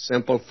Him by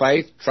simple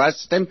faith.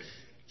 Trust Him.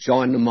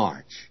 Join the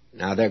march.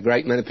 Now, there are a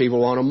great many people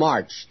who want to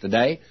march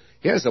today.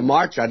 Here's a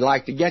march I'd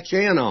like to get you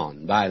in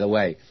on, by the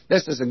way.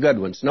 This is a good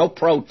one. It's no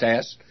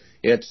protest.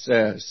 It's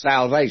a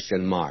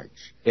salvation march.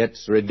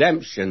 It's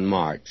redemption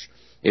march.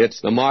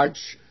 It's the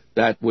march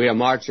that we are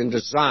marching to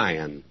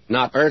Zion.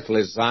 Not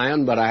earthly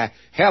Zion, but a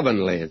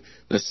heavenly,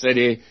 the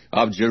city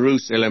of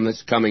Jerusalem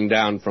that's coming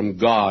down from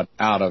God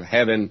out of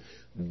heaven,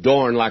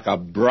 adorned like a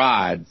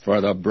bride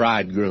for the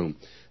bridegroom.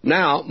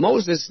 Now,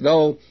 Moses,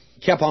 though,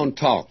 kept on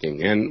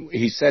talking, and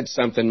he said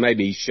something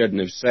maybe he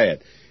shouldn't have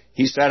said.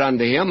 He said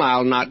unto him,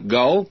 I'll not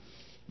go,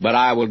 but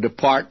I will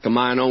depart to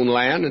mine own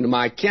land and to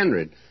my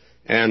kindred.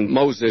 And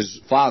Moses'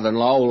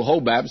 father-in-law, old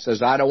Hobab,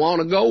 says, I don't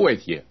want to go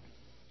with you.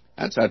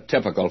 That's a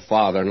typical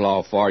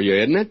father-in-law for you,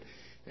 isn't it?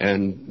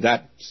 And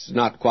that's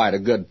not quite a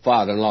good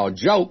father-in-law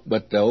joke,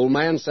 but the old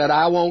man said,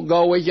 I won't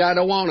go with you. I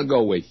don't want to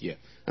go with you.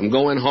 I'm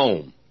going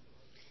home.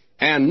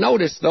 And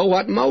notice, though,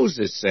 what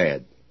Moses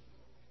said.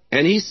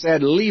 And he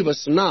said, Leave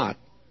us not,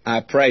 I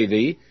pray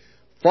thee,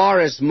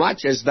 for as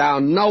much as thou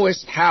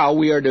knowest how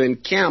we are to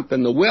encamp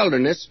in the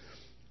wilderness,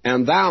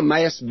 and thou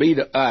mayest be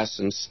to us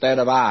instead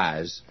of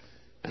eyes.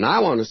 And I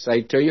want to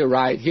say to you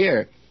right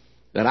here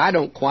that I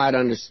don't quite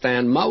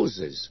understand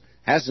Moses.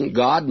 Hasn't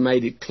God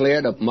made it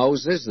clear to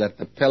Moses that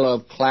the pillar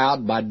of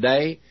cloud by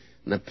day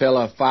and the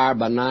pillar of fire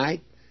by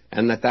night,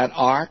 and that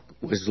ark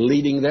was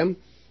leading them?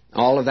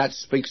 All of that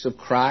speaks of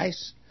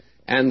Christ,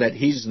 and that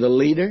He's the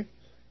leader.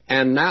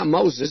 And now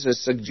Moses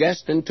is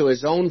suggesting to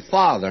his own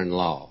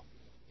father-in-law,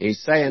 he's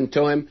saying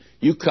to him,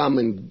 you come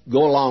and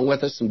go along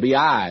with us and be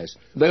eyes.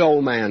 The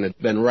old man had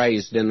been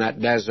raised in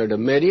that desert of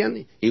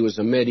Midian. He was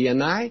a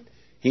Midianite.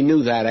 He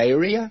knew that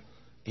area.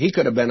 He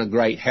could have been a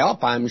great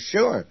help, I'm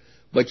sure.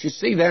 But you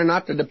see, they're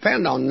not to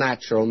depend on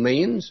natural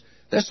means.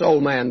 This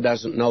old man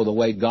doesn't know the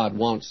way God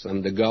wants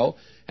them to go.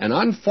 And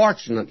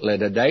unfortunately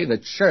today, the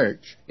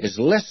church is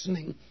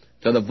listening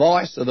to the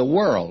voice of the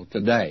world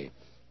today.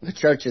 The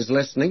church is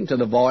listening to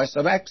the voice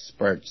of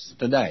experts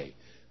today.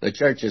 The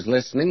church is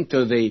listening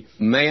to the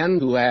men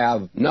who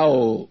have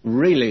no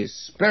really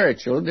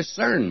spiritual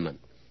discernment.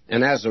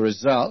 And as a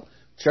result,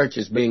 church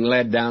is being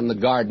led down the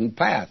garden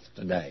path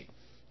today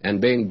and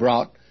being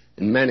brought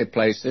in many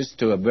places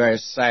to a very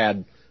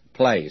sad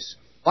place.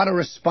 What a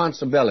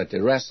responsibility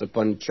rests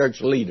upon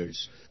church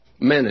leaders,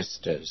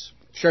 ministers,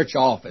 church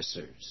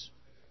officers.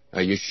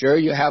 Are you sure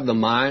you have the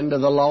mind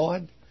of the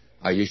Lord?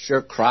 Are you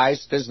sure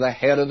Christ is the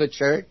head of the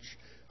church?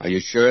 Are you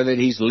sure that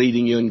He's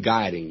leading you and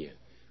guiding you?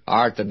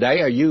 Or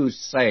today, are you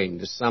saying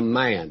to some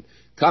man,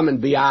 come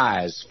and be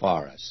eyes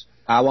for us?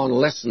 I want to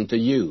listen to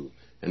you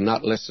and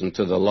not listen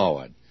to the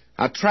Lord.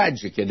 How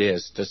tragic it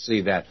is to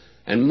see that.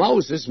 And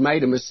Moses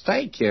made a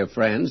mistake here,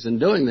 friends, in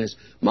doing this.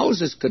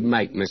 Moses could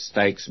make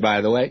mistakes, by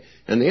the way.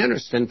 And the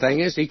interesting thing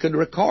is he could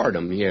record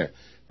them here.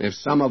 If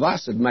some of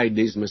us had made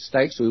these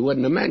mistakes, we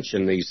wouldn't have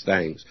mentioned these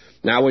things.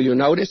 Now, will you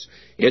notice?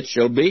 It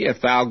shall be,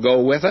 if thou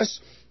go with us,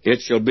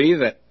 it shall be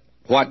that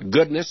what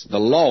goodness the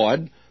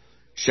Lord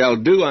shall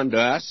do unto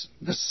us,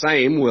 the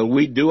same will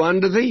we do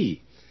unto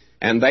thee.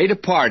 And they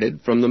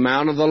departed from the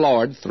mount of the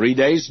Lord 3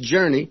 days'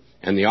 journey,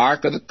 and the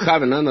ark of the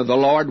covenant of the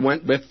Lord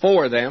went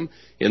before them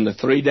in the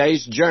 3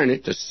 days' journey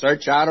to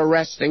search out a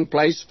resting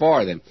place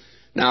for them.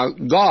 Now,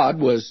 God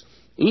was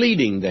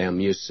leading them,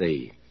 you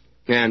see,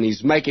 and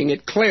He's making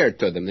it clear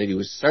to them that He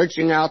was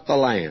searching out the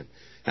land.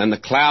 And the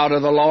cloud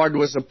of the Lord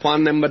was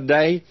upon them by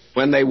day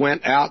when they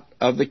went out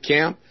of the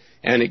camp.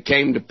 And it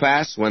came to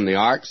pass when the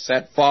ark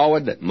set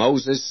forward that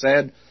Moses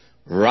said,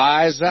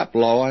 Rise up,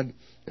 Lord,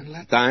 and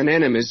let thine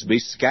enemies be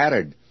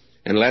scattered.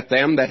 and let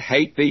them that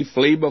hate thee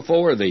flee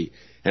before thee.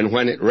 And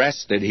when it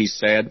rested, he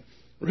said,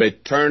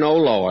 Return, O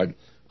Lord,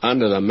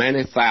 unto the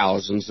many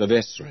thousands of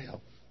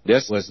Israel.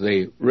 This was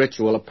the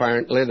ritual,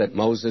 apparently, that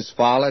Moses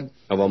followed,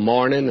 of a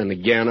morning and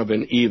again of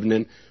an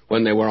evening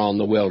when they were on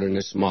the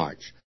wilderness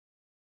march.